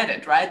I'd get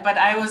it, right? But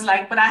I was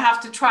like, but I have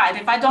to try it.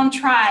 If I don't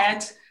try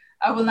it,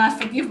 I will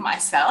not forgive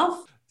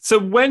myself. So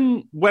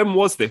when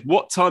was this?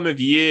 What time of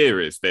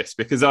year is this?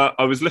 Because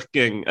I was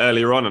looking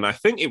earlier on, and I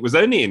think it was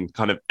only in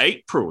kind of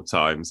April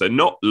time, so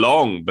not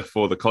long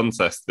before the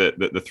contest that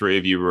the three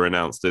of you were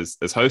announced as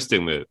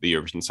hosting the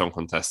Eurovision Song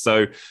Contest.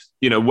 So,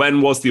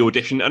 when was the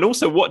audition? And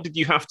also, what did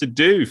you have to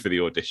do for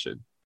the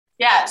audition?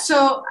 Yeah,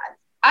 so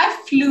I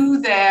flew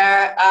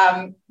there.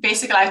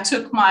 Basically, I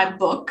took my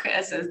book,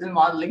 as the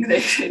modeling, they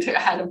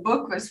had a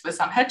book with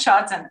some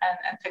headshots and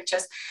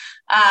pictures.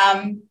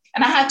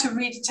 And I had to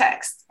read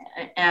text.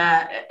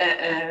 And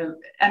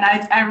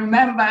I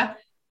remember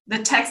the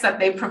text that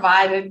they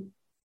provided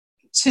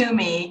to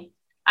me.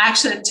 I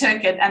actually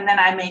took it and then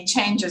I made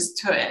changes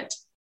to it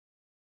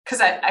because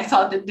I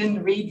thought it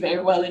didn't read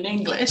very well in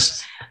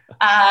English.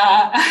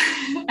 And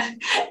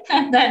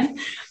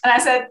I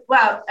said,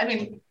 well, I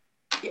mean,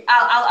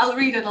 I'll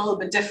read it a little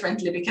bit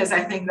differently because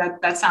I think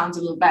that sounds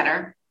a little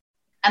better.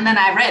 And then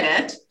I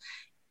read it.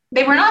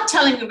 They were not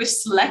telling me we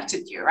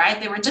selected you, right?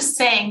 They were just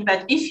saying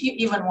that if you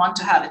even want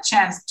to have a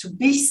chance to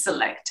be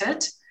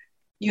selected,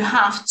 you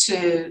have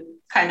to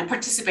kind of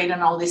participate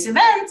in all these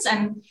events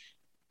and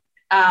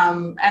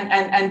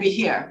be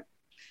here.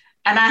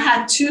 And I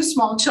had 2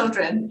 small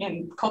children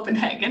in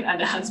Copenhagen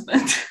and a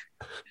husband.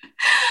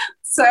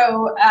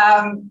 So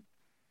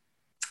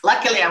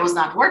luckily I was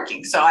not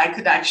working, so I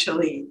could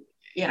actually,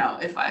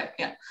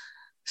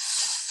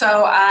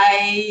 So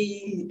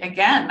I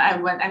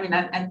went,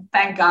 and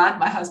thank God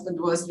my husband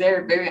was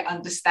very, very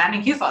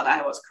understanding. He thought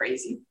I was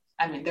crazy.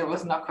 I mean, there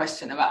was no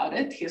question about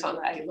it. He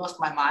thought I lost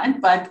my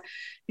mind, but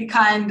he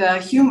kind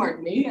of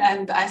humored me.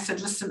 And I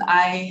said, listen,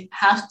 I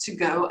have to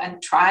go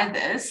and try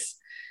this.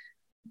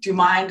 Do you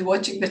mind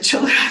watching the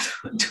children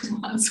for 2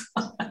 months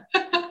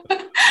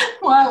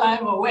while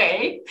I'm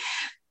away?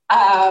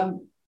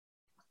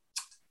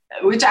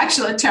 Which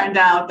actually turned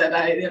out that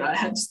I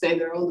had to stay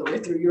there all the way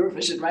through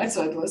Eurovision, right?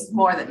 So it was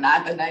more than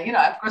that. And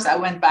of course, I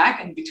went back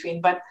in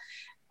between. But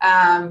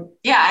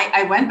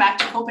I went back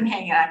to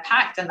Copenhagen. I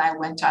packed and I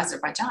went to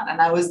Azerbaijan, and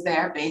I was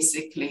there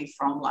basically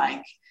from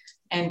like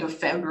end of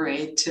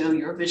February till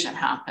Eurovision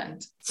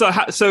happened. So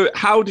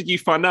how did you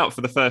find out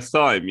for the first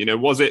time?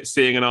 Was it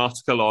seeing an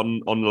article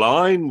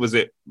online? Was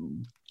it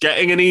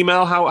getting an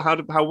email?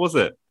 How was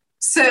it?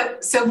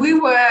 So we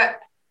were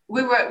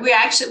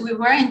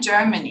in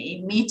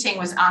Germany meeting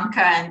with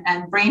Anka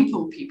and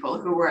Brainpool people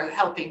who were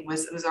helping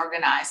with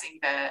organizing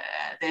the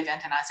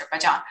event in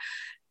Azerbaijan.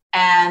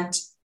 And,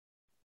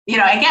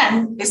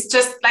 again, it's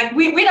just like,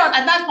 we don't,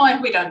 at that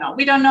point, we don't know.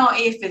 We don't know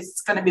if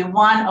it's going to be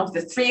one of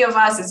the 3 of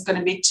us, it's going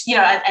to be,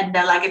 and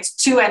they're like, it's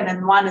 2 and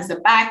then 1 is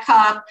a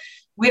backup.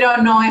 We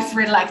don't know if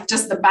we're like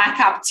just the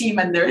backup team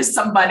and there is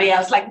somebody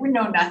else, like we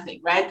know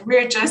nothing, right?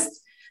 We're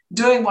just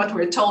doing what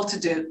we're told to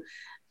do.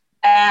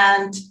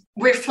 And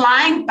we're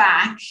flying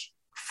back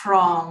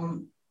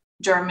from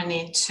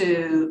Germany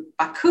to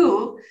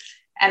Baku,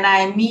 and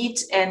I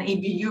meet an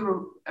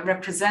EBU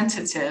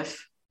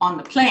representative on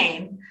the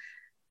plane,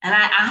 and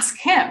I ask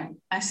him,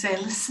 I say,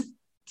 listen,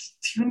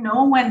 do you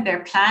know when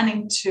they're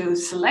planning to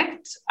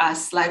select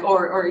us, like,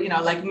 or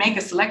make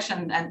a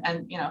selection,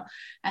 and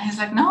he's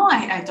like, no,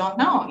 I don't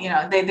know,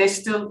 there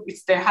still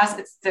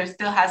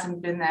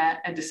hasn't been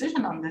a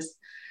decision on this.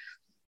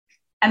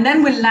 And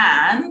then we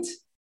land,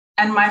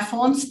 and my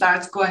phone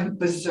starts going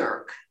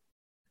berserk.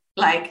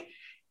 Like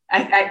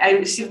I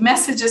receive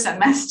messages,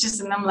 and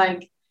I'm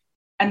like,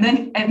 and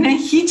then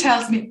he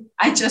tells me,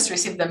 I just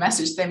received the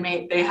message.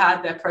 They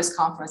had their press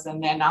conference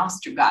and they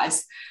announced you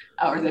guys,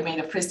 or they made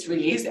a press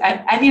release.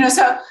 And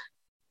so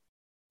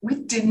we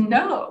didn't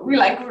know. We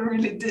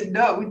really didn't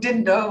know. We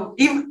didn't know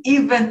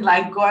even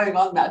like going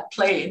on that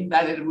plane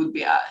that it would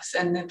be us.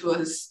 And it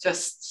was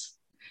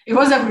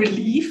a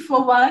relief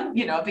for one,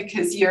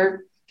 because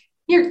you're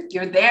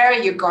there,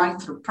 you're going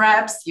through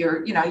preps,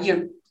 you're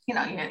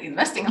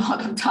investing a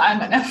lot of time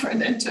and effort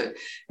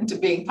into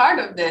being part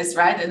of this,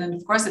 right? And then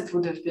of course it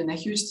would have been a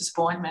huge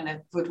disappointment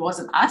if it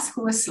wasn't us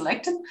who was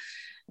selected.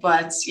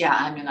 But yeah,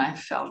 I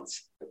felt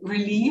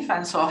relief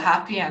and so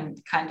happy and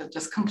kind of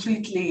just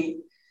completely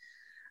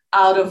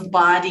out of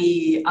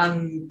body,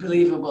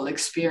 unbelievable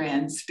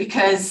experience.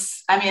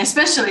 Because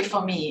especially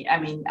for me,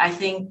 I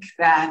think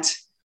that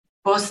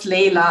both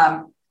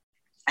Leila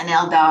and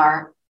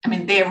Eldar,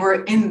 they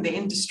were in the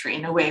industry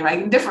in a way,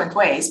 right? In different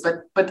ways,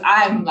 but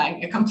I'm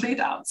like a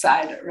complete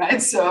outsider,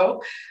 right?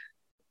 So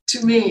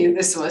to me,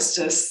 this was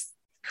just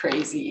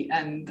crazy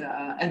and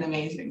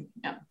amazing.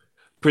 Yeah.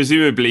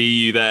 Presumably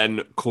you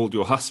then called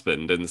your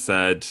husband and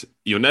said,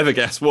 you'll never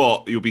guess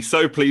what, you'll be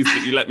so pleased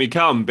that you let me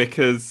come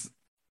because,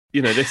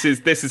 this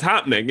is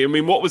happening. I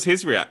mean, what was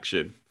his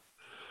reaction?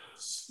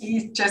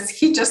 He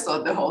just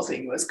thought the whole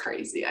thing was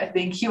crazy. I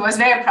think he was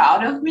very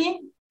proud of me,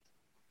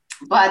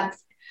 but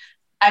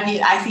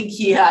I think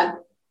he had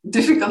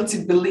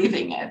difficulty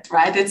believing it,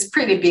 right? It's a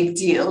pretty big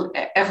deal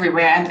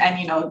everywhere. And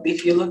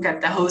if you look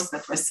at the hosts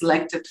that were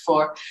selected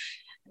for,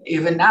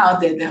 even now,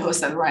 the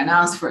hosts that were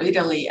announced for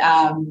Italy,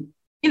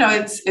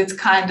 it's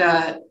kind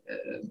of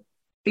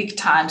big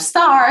time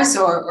stars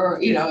or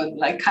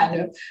like kind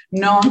of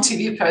known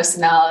TV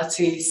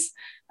personalities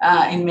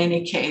in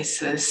many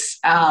cases.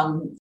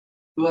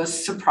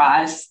 Was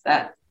surprised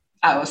that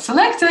I was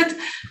selected.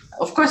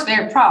 Of course,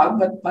 very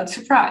proud, but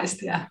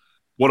surprised, yeah.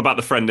 What about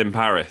the friend in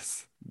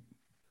Paris?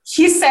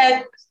 He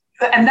said,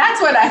 and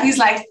that's what he's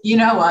like, you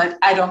know what?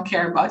 I don't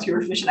care about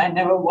Eurovision. I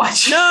never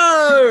watch.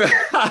 No!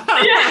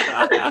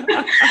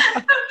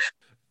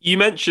 You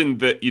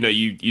mentioned that,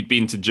 you'd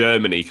been to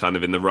Germany kind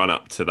of in the run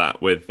up to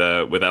that with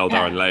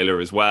Eldar and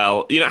Layla as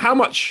well. How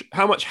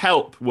much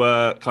help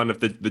were kind of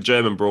the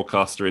German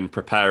broadcaster in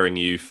preparing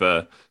you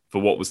for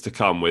what was to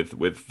come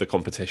with the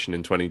competition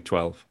in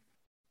 2012?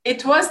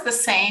 It was the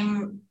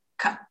same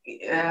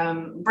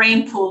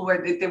brain pool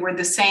where they were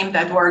the same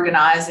that were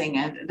organizing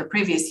it the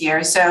previous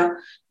year. So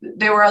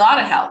there were a lot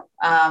of help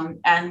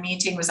and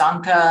meeting with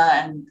Anke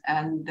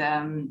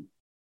and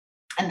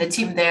the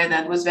team there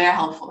that was very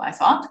helpful, I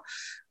thought.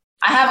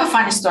 I have a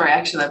funny story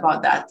actually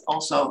about that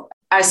also.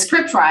 Our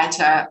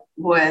scriptwriter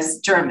was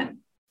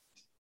German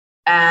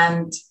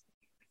and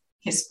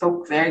he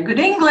spoke very good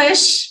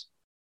English,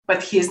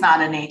 but he's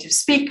not a native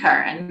speaker,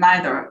 and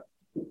neither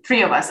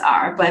three of us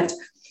are. But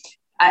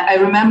I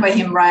remember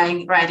him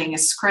writing a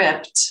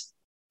script,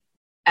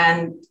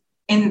 and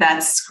in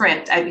that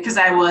script, because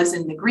I was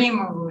in the green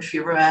room, if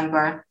you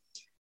remember,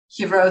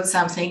 he wrote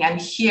something, and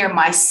here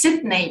my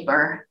sit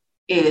neighbor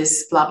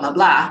is blah, blah,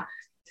 blah.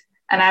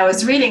 And I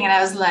was reading, and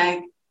I was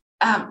like,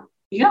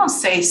 you don't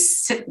say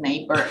sit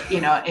neighbor,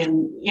 in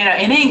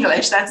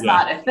English, that's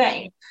not a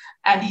thing.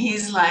 And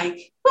he's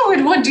like, oh,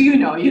 what do you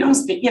know? You don't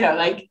speak,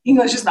 like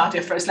English is not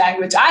your first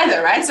language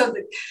either, right? So,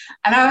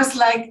 and I was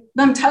like,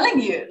 no, I'm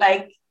telling you,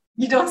 like,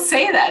 you don't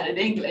say that in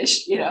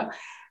English,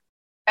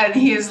 And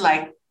he's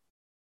like,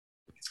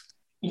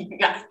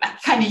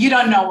 kind of, you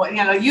don't know what,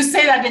 you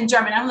say that in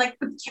German. I'm like,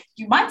 but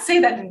you might say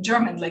that in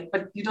German, like,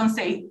 but you don't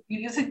say,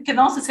 you can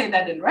also say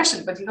that in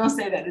Russian, but you don't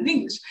say that in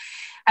English.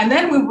 And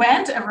then we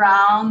went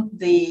around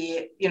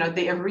the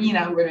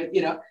arena where,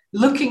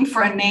 looking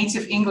for a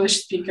native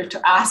English speaker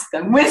to ask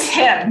them with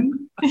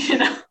him,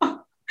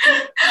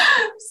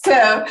 So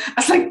I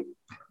was like,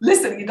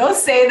 listen, you don't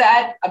say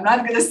that. I'm not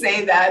going to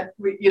say that,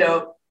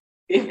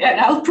 and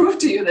I'll prove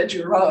to you that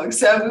you're wrong.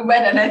 So we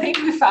went, and I think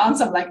we found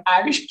some like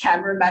Irish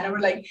cameraman, and we're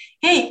like,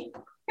 hey,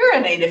 you're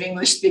a native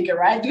English speaker,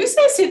 right? Do you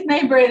say sit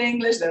neighbor in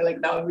English? They're like,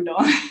 no, we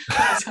don't.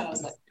 So I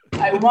was like,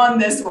 I won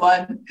this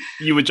one.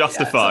 You were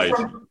justified.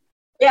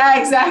 Yeah,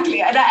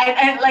 exactly. And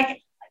I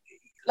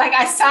like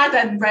I sat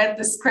and read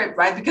the script,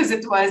 right? Because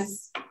it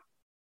was,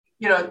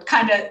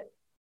 kind of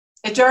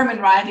a German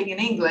writing in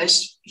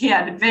English. He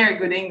had very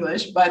good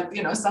English, but,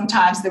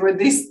 sometimes there were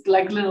these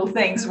like little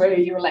things where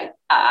you were like,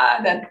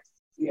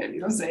 you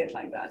don't say it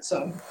like that. So.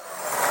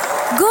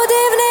 Good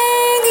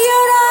evening,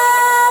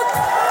 Europe!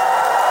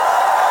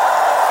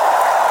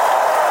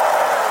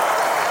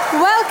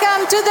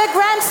 Welcome to the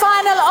grand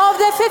final of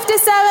the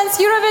 57th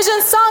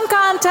Eurovision Song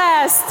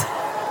Contest.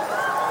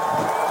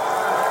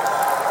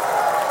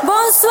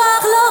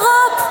 Bonsoir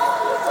l'Europe!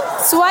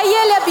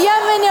 Soyez les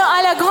bienvenus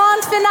à la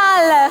grande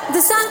finale de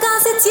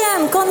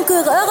 57e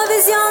concours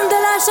Eurovision de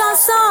la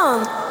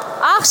chanson.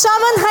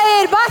 Akşamın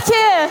hayır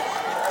Bakü!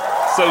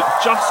 So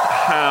just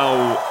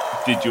how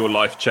did your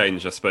life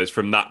change, I suppose,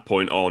 from that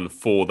point on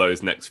for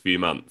those next few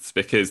months?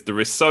 Because there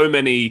is so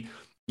many,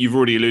 you've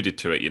already alluded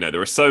to it,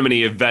 there are so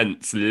many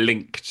events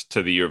linked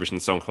to the Eurovision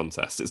Song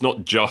Contest. It's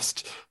not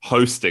just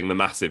hosting the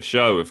massive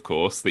show, of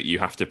course, that you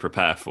have to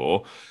prepare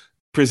for.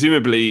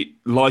 Presumably,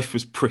 life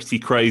was pretty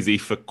crazy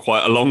for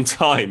quite a long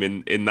time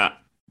in that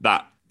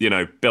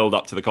build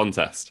up to the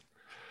contest.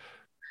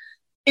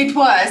 It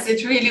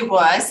really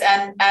was.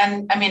 And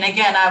I mean,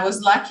 again, I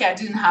was lucky I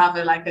didn't have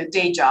a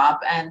day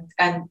job. And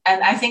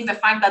I think the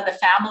fact that the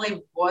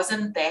family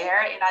wasn't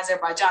there in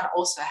Azerbaijan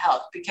also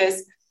helped,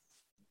 because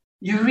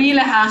you really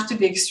have to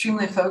be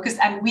extremely focused.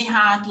 And we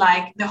had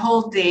the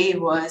whole day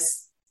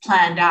was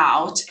planned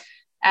out,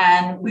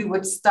 and we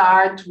would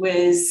start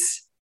with,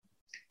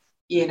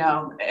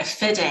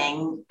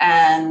 fitting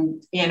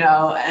and,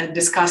 and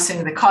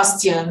discussing the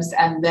costumes,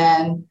 and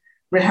then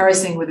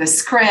rehearsing with the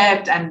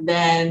script, and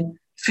then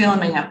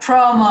filming a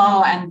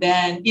promo. And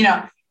then,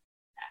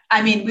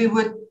 we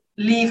would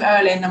leave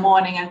early in the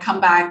morning and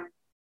come back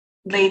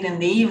late in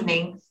the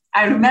evening.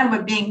 I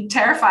remember being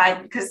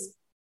terrified because,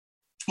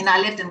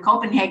 I lived in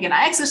Copenhagen.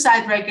 I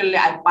exercised regularly.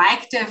 I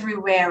biked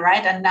everywhere,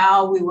 right? And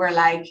now we were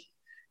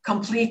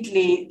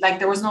completely, like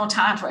there was no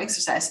time for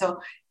exercise.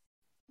 So,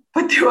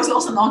 but there was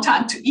also no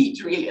time to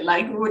eat really.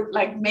 Like we would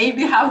like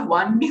maybe have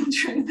one meal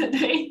during the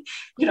day.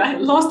 You know, I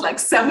lost like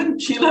 7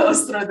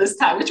 kilos through this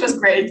time, which was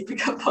great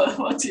because of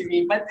what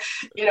TV. But,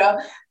 you know,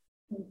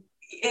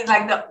 it's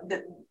like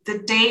the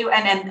day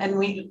and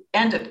we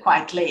ended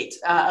quite late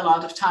a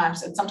lot of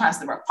times. And sometimes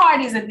there were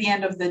parties at the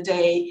end of the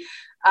day.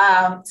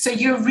 So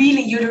you're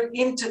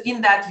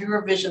in that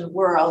Eurovision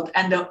world,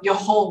 and your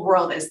whole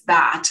world is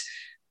that.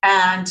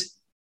 And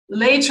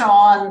later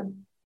on,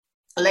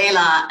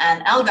 Leila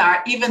and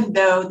Eldar, even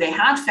though they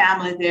had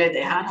family there,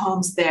 they had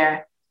homes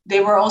there, they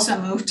were also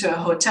moved to a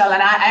hotel.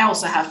 And I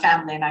also have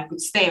family, and I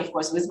could stay, of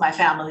course, with my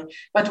family.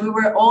 But we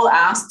were all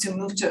asked to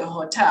move to a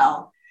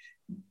hotel.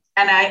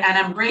 And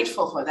I'm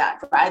grateful for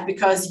that, right?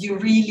 Because you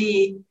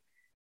really,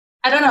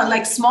 I don't know,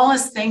 like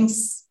smallest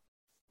things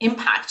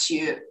impact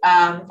you.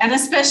 And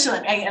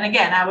especially, and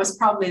again, I was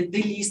probably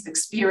the least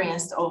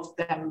experienced of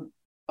them,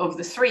 of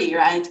the three,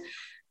 right?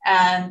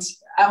 And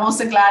I'm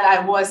also glad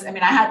I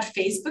had a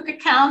Facebook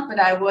account, but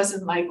I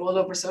wasn't like all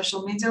over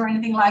social media or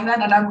anything like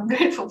that. And I'm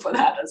grateful for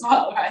that as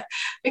well, right?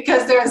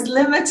 Because there's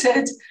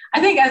limited, I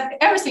think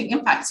everything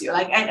impacts you.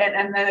 Like,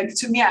 and like,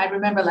 to me, I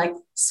remember like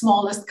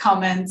smallest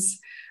comments,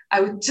 I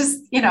would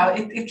just, you know,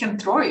 it can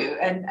throw you.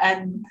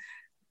 And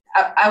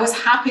I was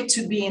happy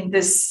to be in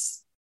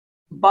this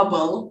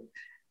bubble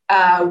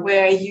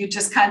where you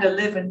just kind of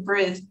live and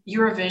breathe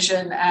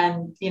Eurovision,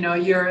 and, you know,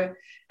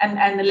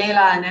 and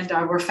Leila and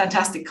Eldar were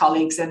fantastic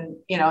colleagues. And,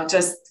 you know,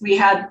 just, we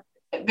had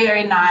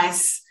very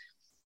nice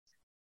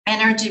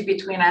energy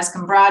between us,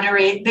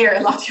 camaraderie. They're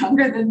a lot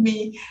younger than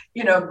me,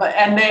 you know,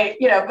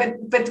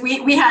 but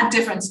we had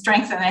different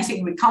strengths, and I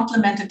think we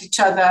complemented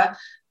each other.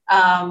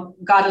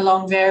 Got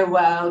along very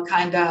well,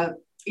 kind of,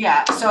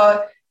 yeah.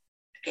 So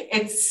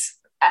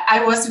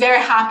I was very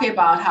happy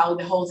about how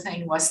the whole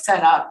thing was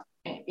set up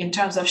in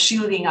terms of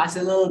shielding us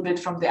a little bit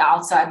from the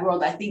outside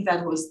world. I think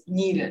that was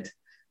needed.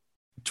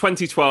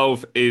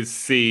 2012 is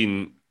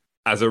seen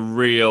as a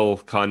real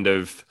kind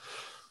of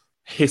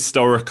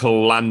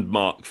historical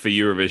landmark for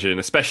Eurovision,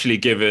 especially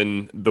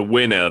given the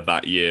winner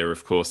that year,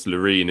 of course,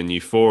 Loreen and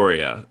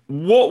Euphoria.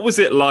 What was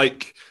it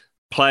like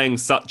playing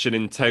such an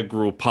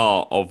integral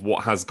part of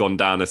what has gone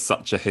down as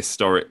such a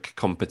historic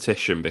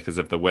competition because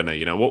of the winner?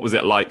 You know, what was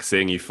it like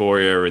seeing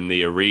Euphoria in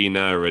the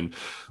arena? And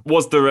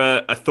was there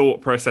a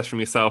thought process from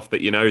yourself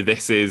that, you know,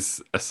 this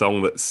is a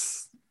song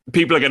that's,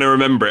 people are going to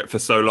remember it for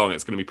so long,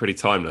 it's going to be pretty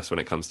timeless when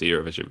it comes to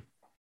Eurovision?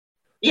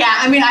 Yeah,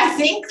 I mean, I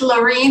think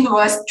Loreen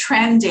was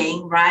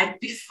trending right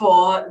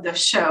before the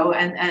show,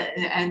 and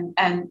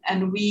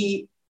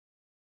we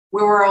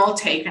were all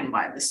taken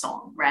by the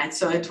song, right?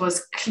 So it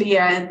was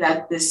clear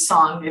that this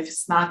song, if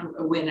it's not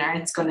a winner,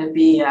 it's going to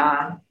be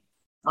on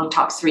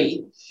top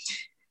 3.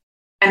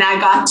 And I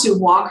got to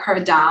walk her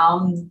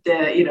down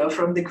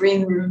from the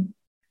green room.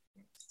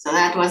 So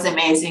that was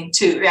amazing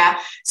too. Yeah.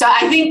 So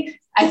I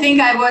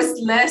think I was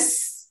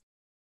less,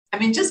 I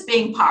mean, just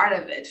being part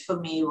of it for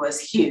me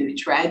was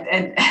huge, right?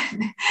 And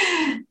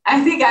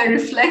I think I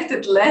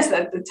reflected less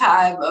at the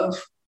time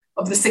of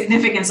the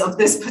significance of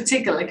this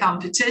particular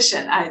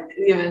competition.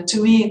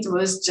 To me, it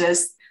was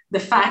just the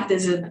fact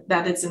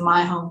that it's in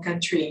my home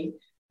country,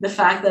 the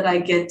fact that I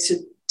get to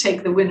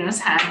take the winner's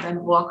hand and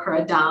walk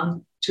her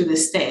down to the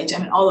stage. I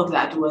mean, all of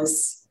that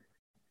was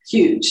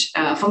huge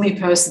for me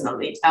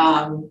personally,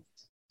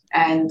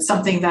 and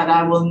something that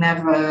I will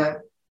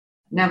never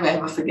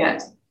ever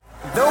forget.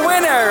 The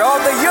winner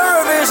of the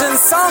Eurovision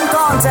Song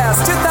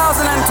Contest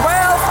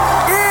 2012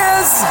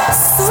 is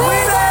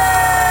Sweden!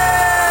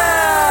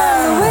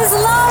 With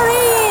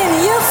Loreen,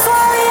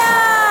 Euphoria!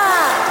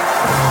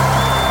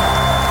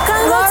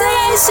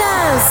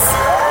 Congratulations!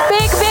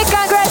 Big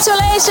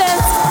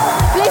congratulations!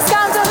 Please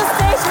come to the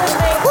stage with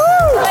me.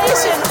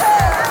 Congratulations!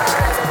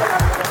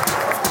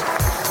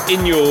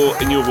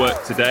 In your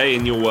work today,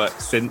 in your work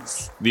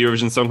since the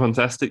Eurovision Song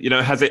Contest, you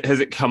know, has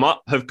it come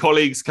up? Have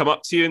colleagues come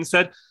up to you and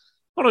said,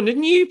 "Hold on,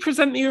 didn't you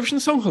present the Eurovision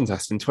Song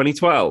Contest in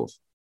 2012?"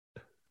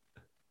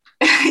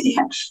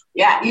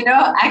 Yeah. You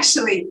know,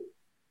 actually,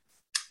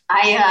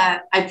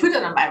 I put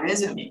it on my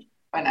resume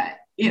when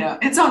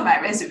it's on my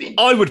resume.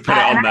 I would put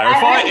it on there.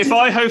 If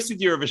I hosted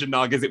Eurovision,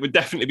 Narguiz, it would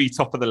definitely be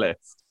top of the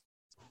list.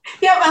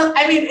 Yeah, well,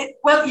 I mean,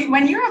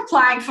 when you're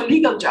applying for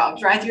legal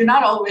jobs, right, you're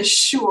not always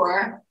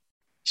sure,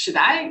 should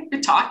I be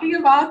talking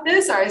about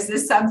this, or is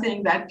this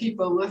something that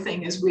people will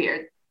think is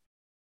weird?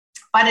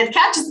 But it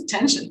catches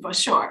attention for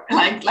sure.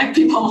 Like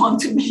people want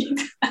to meet.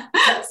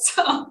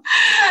 So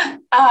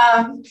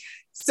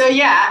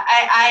yeah,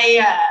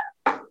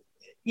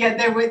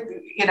 there were,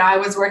 I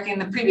was working in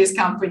the previous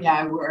company.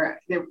 There were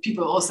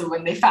people also,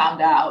 when they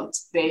found out,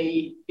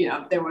 they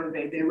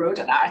wrote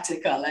an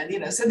article,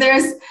 and so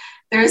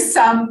there's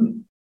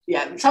some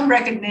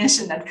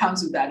recognition that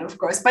comes with that, of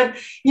course. But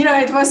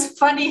it was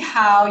funny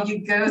how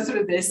you go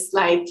through this,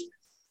 like,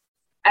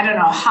 I don't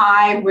know,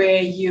 high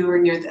where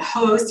you're the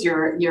host,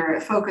 you're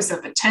a focus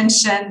of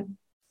attention.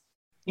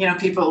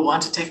 People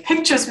want to take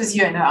pictures with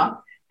you,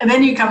 and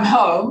then you come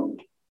home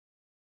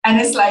And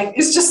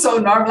it's just so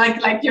normal.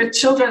 Like your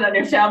children and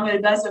your family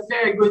does a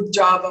very good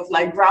job of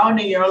like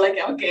grounding you. Like,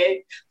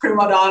 okay,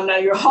 prima donna,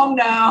 you're home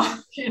now.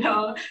 Here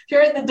are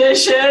the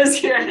dishes.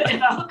 Here,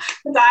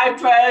 the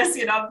diapers.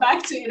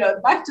 Back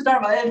to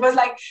normal. It was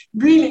like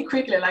really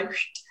quickly, like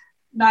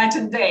night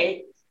and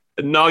day.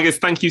 Narguiz,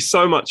 thank you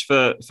so much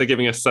for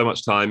giving us so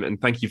much time, and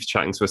thank you for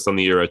chatting to us on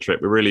the Euro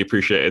trip. We really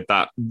appreciated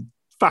that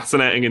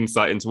fascinating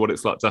insight into what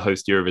it's like to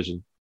host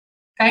Eurovision.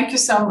 Thank you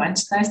so much.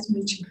 Nice to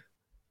meet you.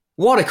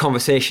 What a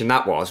conversation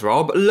that was,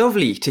 Rob.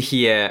 Lovely to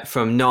hear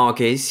from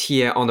Narguiz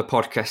here on the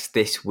podcast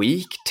this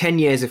week. 10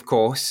 years, of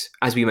course,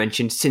 as we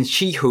mentioned, since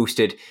she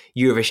hosted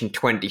Eurovision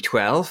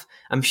 2012.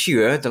 I'm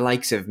sure the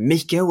likes of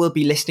Mika will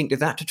be listening to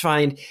that to try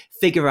and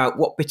figure out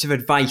what bits of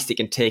advice they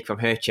can take from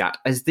her chat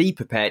as they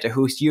prepare to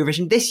host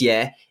Eurovision this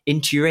year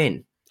in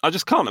Turin. I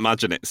just can't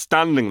imagine it,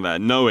 standing there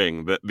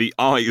knowing that the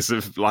eyes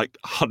of like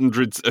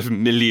hundreds of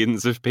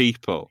millions of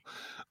people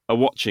are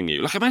watching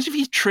you. Like, imagine if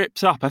you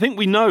tripped up. I think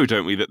we know,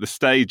 don't we, that the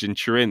stage in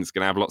Turin's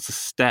going to have lots of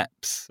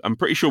steps. I'm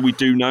pretty sure we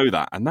do know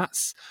that. And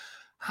that's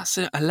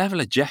a level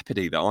of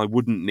jeopardy that I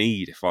wouldn't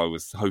need if I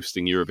was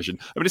hosting Eurovision.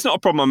 I mean, it's not a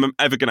problem I'm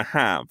ever going to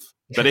have.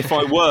 But if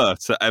I were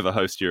to ever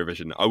host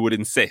Eurovision, I would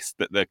insist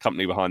that the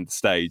company behind the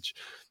stage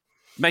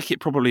make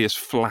it probably as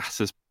flat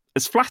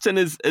and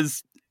as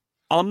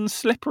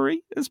unslippery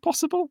as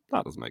possible.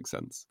 That doesn't make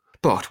sense.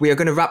 But we are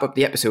going to wrap up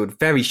the episode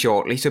very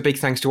shortly, so big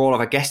thanks to all of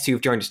our guests who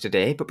have joined us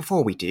today. But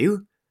before we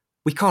do,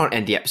 we can't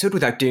end the episode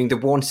without doing the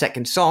 1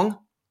 second song.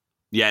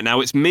 Yeah, now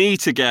it's me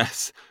to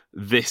guess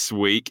this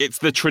week. It's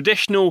the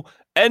traditional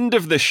end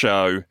of the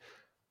show.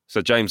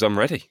 So, James, I'm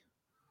ready.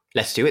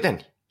 Let's do it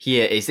then.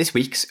 Here is this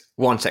week's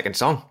 1 second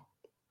song.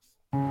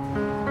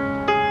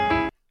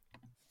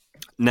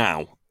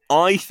 Now,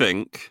 I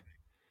think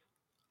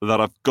that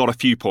I've got a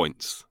few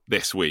points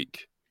this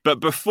week.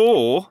 But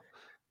before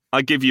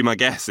I give you my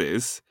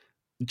guesses,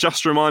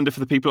 just a reminder for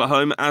the people at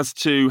home as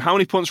to how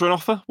many points are on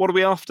offer. What are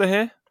we after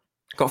here?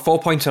 Got 4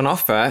 points on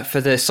offer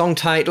for the song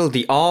title,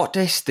 the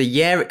artist, the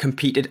year it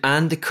competed,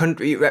 and the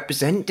country it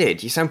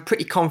represented. You sound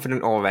pretty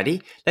confident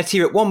already. Let's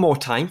hear it one more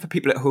time for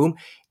people at home,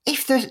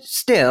 if they're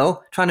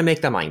still trying to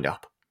make their mind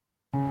up.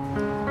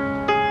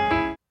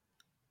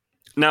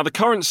 Now, the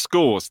current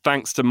scores,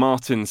 thanks to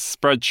Martin's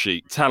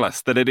spreadsheet, tell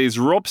us that it is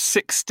Rob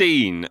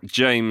 16,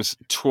 James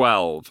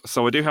 12.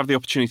 So I do have the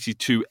opportunity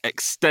to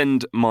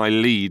extend my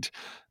lead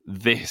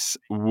this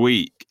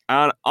week.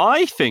 And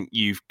I think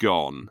you've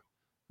gone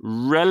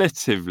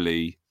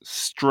relatively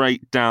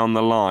straight down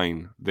the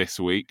line this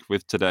week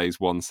with today's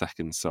 1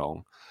 second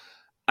song.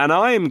 And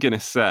I am going to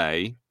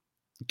say,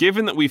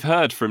 given that we've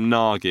heard from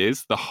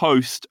Narguiz, the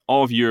host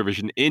of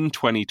Eurovision in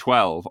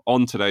 2012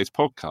 on today's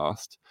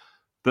podcast,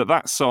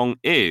 that song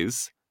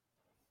is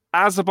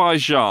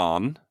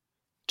Azerbaijan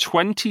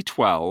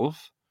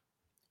 2012,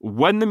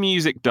 When the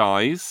Music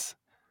Dies.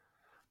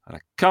 And I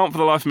can't for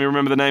the life of me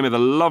remember the name of the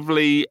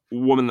lovely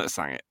woman that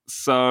sang it.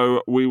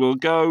 So we will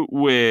go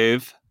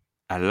with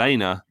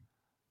Elena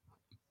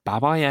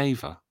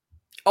Babayeva.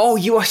 Oh,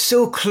 you are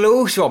so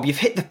close, Rob. You've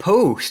hit the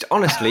post.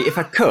 Honestly, if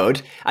I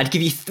could, I'd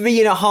give you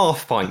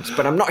 3.5 points,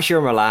 but I'm not sure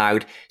I'm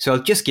allowed, so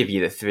I'll just give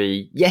you the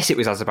 3. Yes, it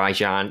was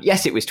Azerbaijan.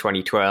 Yes, it was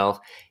 2012.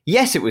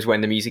 Yes, it was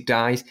When the Music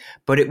Dies,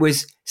 but it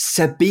was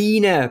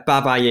Sabina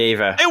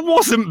Babayeva. It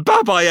wasn't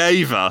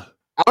Babayeva.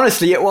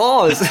 Honestly, it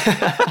was.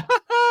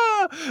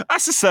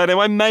 That's a surname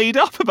I made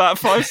up about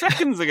 5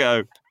 seconds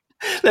ago.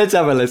 Let's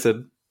have a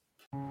listen.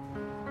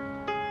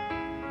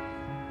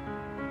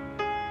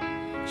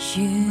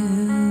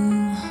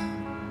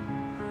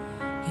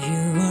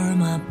 You are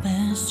my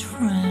best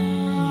friend.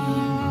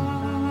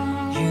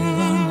 You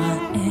are my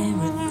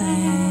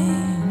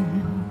everything.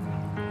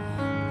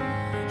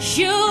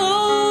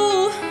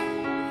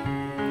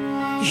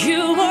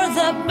 You are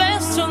the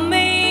best of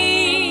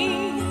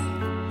me.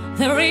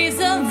 The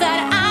reason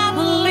that I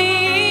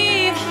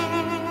believe.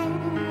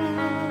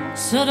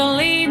 So don't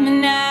leave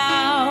me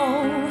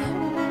now.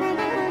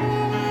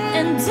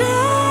 And I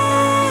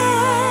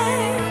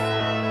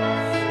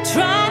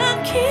try to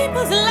keep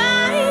us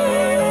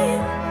alive,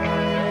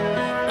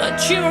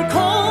 but you're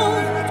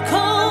cold,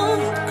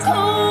 cold,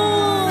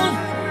 cold.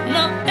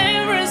 Now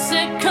every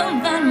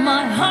second that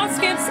my heart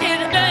skips,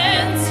 it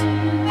bends.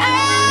 I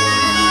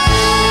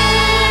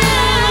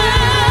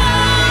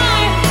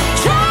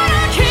try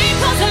to keep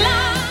us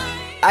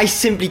alive. I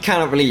simply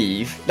cannot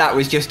believe that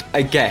was just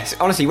a guess.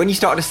 Honestly, when you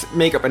started to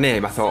make up a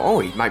name, I thought, oh,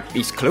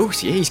 he's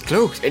close, yeah, he's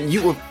close. And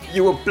you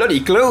were bloody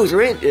close,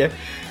 weren't you?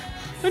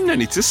 And no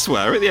need to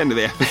swear at the end of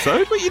the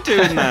episode. What are you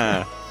doing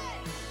there?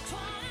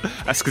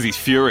 That's because he's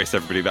furious,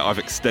 everybody, that I've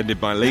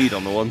extended my lead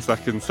on the 1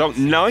 second song.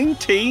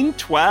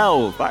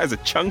 1912. That is a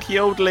chunky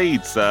old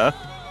lead, sir.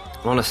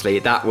 Honestly,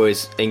 that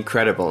was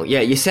incredible.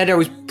 Yeah, you said I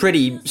was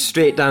pretty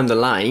straight down the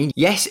line.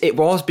 Yes, it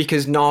was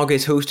because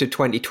Narguiz hosted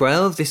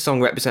 2012. This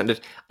song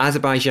represented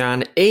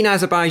Azerbaijan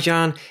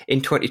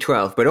in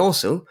 2012. But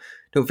also,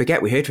 don't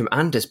forget, we heard from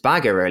Anders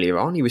Bagger earlier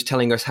on. He was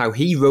telling us how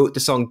he wrote the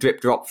song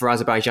Drip Drop for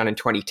Azerbaijan in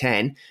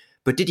 2010.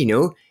 But did you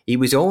know he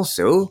was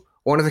also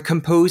one of the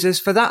composers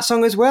for that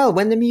song as well,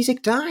 When the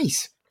Music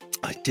Dies?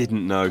 I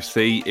didn't know.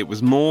 See, it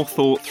was more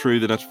thought through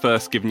than I'd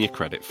first given you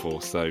credit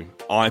for, so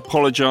I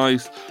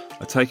apologise.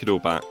 I take it all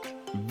back.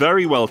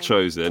 Very well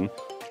chosen,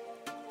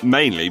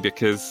 mainly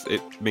because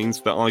it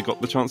means that I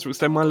got the chance to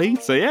extend my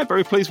lead. So yeah,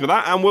 very pleased with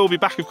that. And we'll be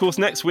back, of course,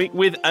 next week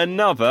with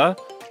another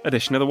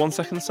edition of the 1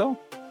 Second Soul.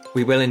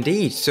 We will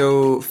indeed.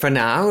 So for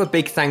now, a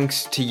big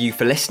thanks to you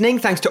for listening.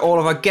 Thanks to all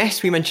of our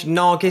guests. We mentioned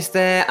Narguiz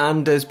there,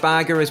 Anders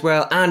Bagger as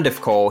well, and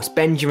of course,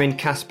 Benjamin,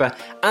 Casper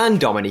and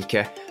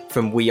Dominika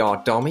from We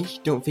Are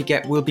DOMI. Don't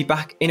forget, we'll be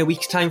back in a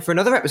week's time for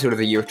another episode of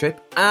the Eurotrip,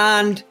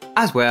 and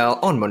as well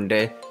on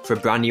Monday for a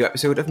brand new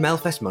episode of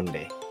Melfest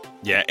Monday.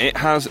 Yeah, it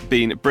has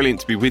been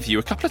brilliant to be with you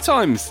a couple of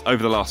times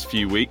over the last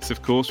few weeks.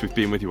 Of course, we've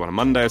been with you on a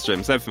Monday, as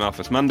James said, for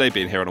Melfest Monday,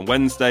 being here on a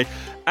Wednesday,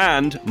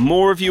 and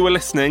more of you are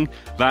listening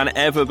than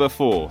ever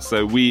before.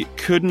 So we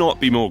could not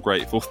be more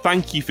grateful.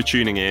 Thank you for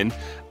tuning in.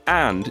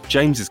 And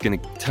James is going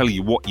to tell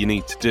you what you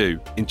need to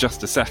do in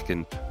just a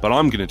second. But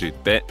I'm going to do the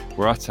bit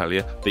where I tell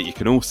you that you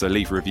can also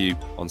leave a review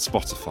on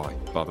Spotify,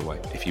 by the way,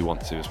 if you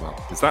want to as well.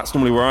 Because that's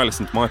normally where I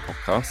listen to my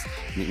podcast.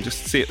 And you can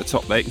just see at the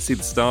top there, you can see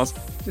the stars.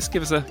 Just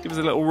give us a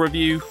little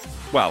review.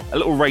 Well, a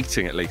little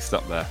rating at least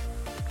up there.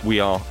 We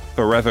are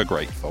forever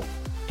grateful.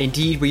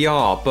 Indeed we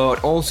are.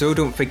 But also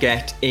don't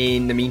forget,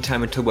 in the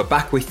meantime, until we're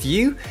back with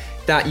you,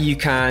 that you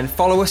can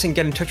follow us and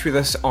get in touch with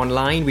us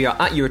online. We are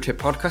at Eurotrip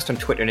Podcast on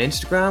Twitter and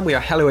Instagram. We are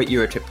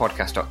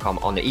hello@eurotrippodcast.com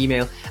on the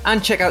email.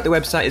 And check out the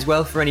website as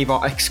well for any of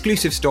our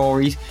exclusive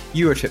stories,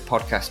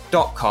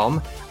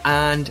 eurotrippodcast.com.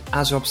 And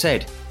as Rob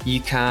said,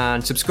 you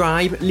can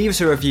subscribe, leave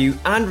us a review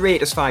and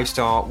rate us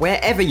 5-star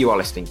wherever you are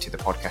listening to the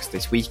podcast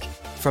this week.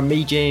 From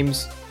me,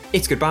 James,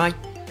 it's goodbye.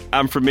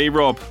 And from me,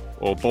 Rob,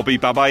 or Bobby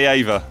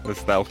Babayeva,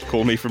 as they'll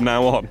call me from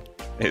now on,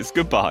 it's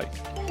goodbye.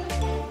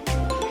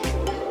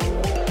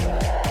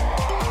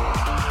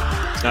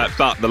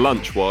 But the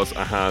lunch was,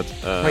 I had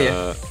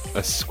a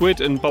squid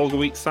and bulgur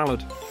wheat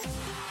salad.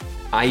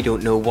 I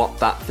don't know what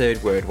that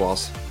third word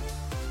was.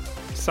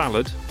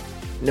 Salad?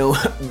 No,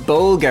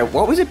 bulgur.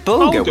 What was it?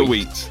 Bulgur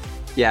wheat.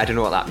 Yeah, I don't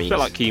know what that means.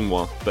 It's a bit like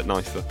quinoa, but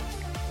nicer.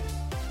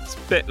 It's a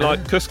bit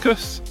like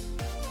couscous.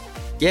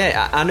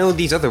 Yeah, I know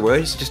these other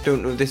words, just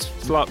don't know this.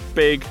 It's like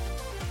big.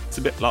 It's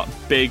a bit like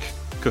big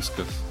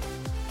couscous.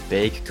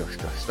 Big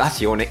couscous. That's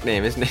your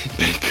nickname, isn't it?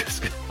 Big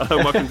couscous.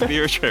 Welcome to the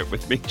Eurotrip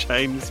with me,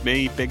 James,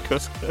 me, Big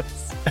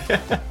Couscous.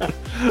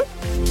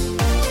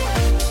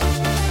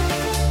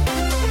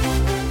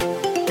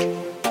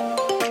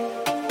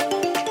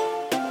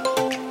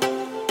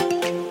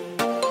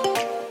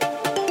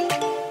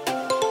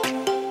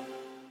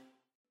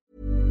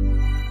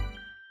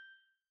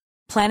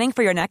 Planning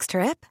for your next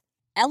trip?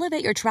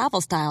 Elevate your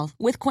travel style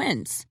with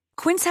Quince.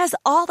 Quince has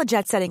all the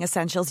jet-setting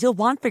essentials you'll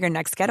want for your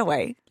next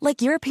getaway,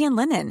 like European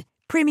linen,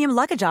 premium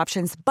luggage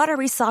options,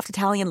 buttery soft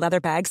Italian leather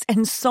bags,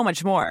 and so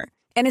much more.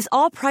 And is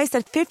all priced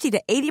at 50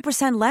 to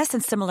 80% less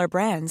than similar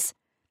brands.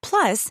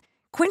 Plus,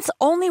 Quince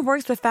only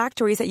works with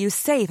factories that use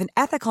safe and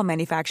ethical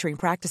manufacturing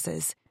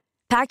practices.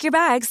 Pack your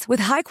bags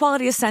with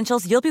high-quality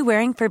essentials you'll be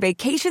wearing for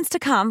vacations to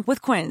come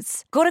with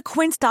Quince. Go to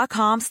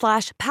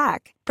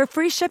quince.com/pack for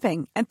free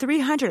shipping and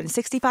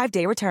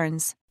 365-day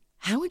returns.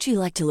 How would you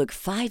like to look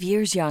 5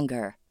 years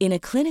younger? In a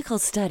clinical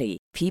study,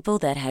 people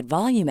that had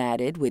volume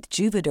added with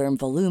Juvederm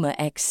Voluma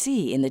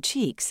XC in the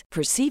cheeks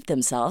perceived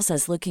themselves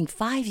as looking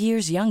 5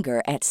 years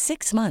younger at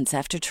 6 months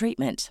after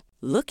treatment.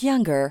 Look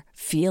younger,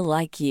 feel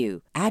like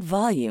you. Add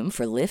volume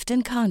for lift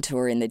and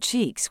contour in the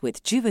cheeks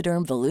with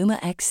Juvederm Voluma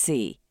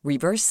XC.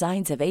 Reverse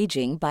signs of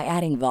aging by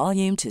adding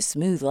volume to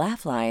smooth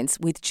laugh lines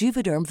with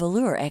Juvederm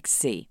Volure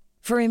XC.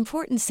 For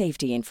important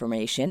safety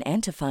information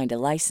and to find a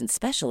licensed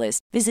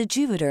specialist, visit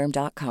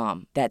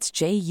Juvederm.com. That's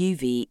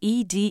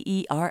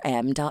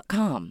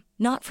JUVEDERM.com.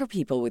 Not for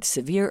people with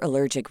severe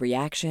allergic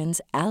reactions,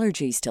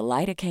 allergies to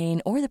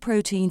lidocaine, or the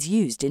proteins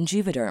used in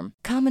Juvederm.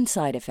 Common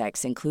side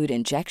effects include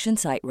injection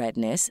site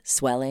redness,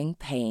 swelling,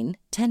 pain,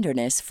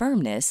 tenderness,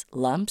 firmness,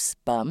 lumps,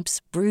 bumps,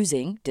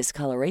 bruising,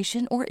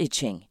 discoloration, or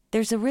itching.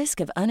 There's a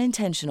risk of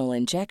unintentional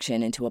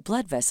injection into a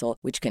blood vessel,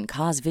 which can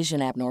cause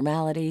vision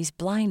abnormalities,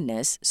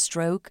 blindness,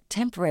 stroke,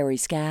 temporary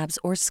scabs,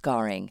 or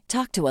scarring.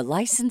 Talk to a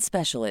licensed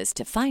specialist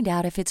to find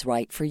out if it's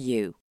right for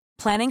you.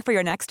 Planning for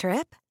your next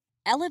trip?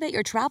 Elevate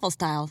your travel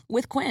style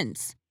with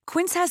Quince.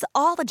 Quince has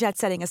all the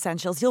jet-setting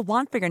essentials you'll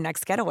want for your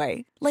next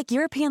getaway, like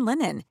European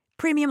linen,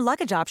 premium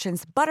luggage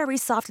options, buttery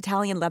soft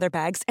Italian leather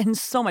bags, and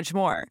so much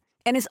more.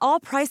 And is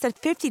all priced at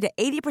 50 to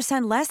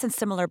 80% less than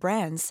similar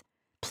brands.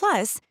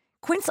 Plus,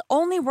 Quince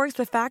only works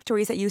with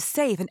factories that use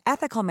safe and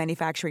ethical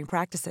manufacturing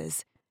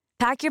practices.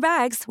 Pack your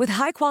bags with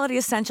high-quality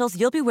essentials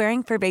you'll be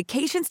wearing for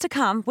vacations to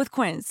come with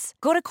Quince.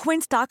 Go to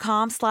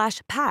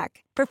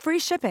quince.com/pack for free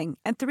shipping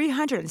and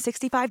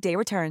 365-day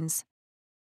returns.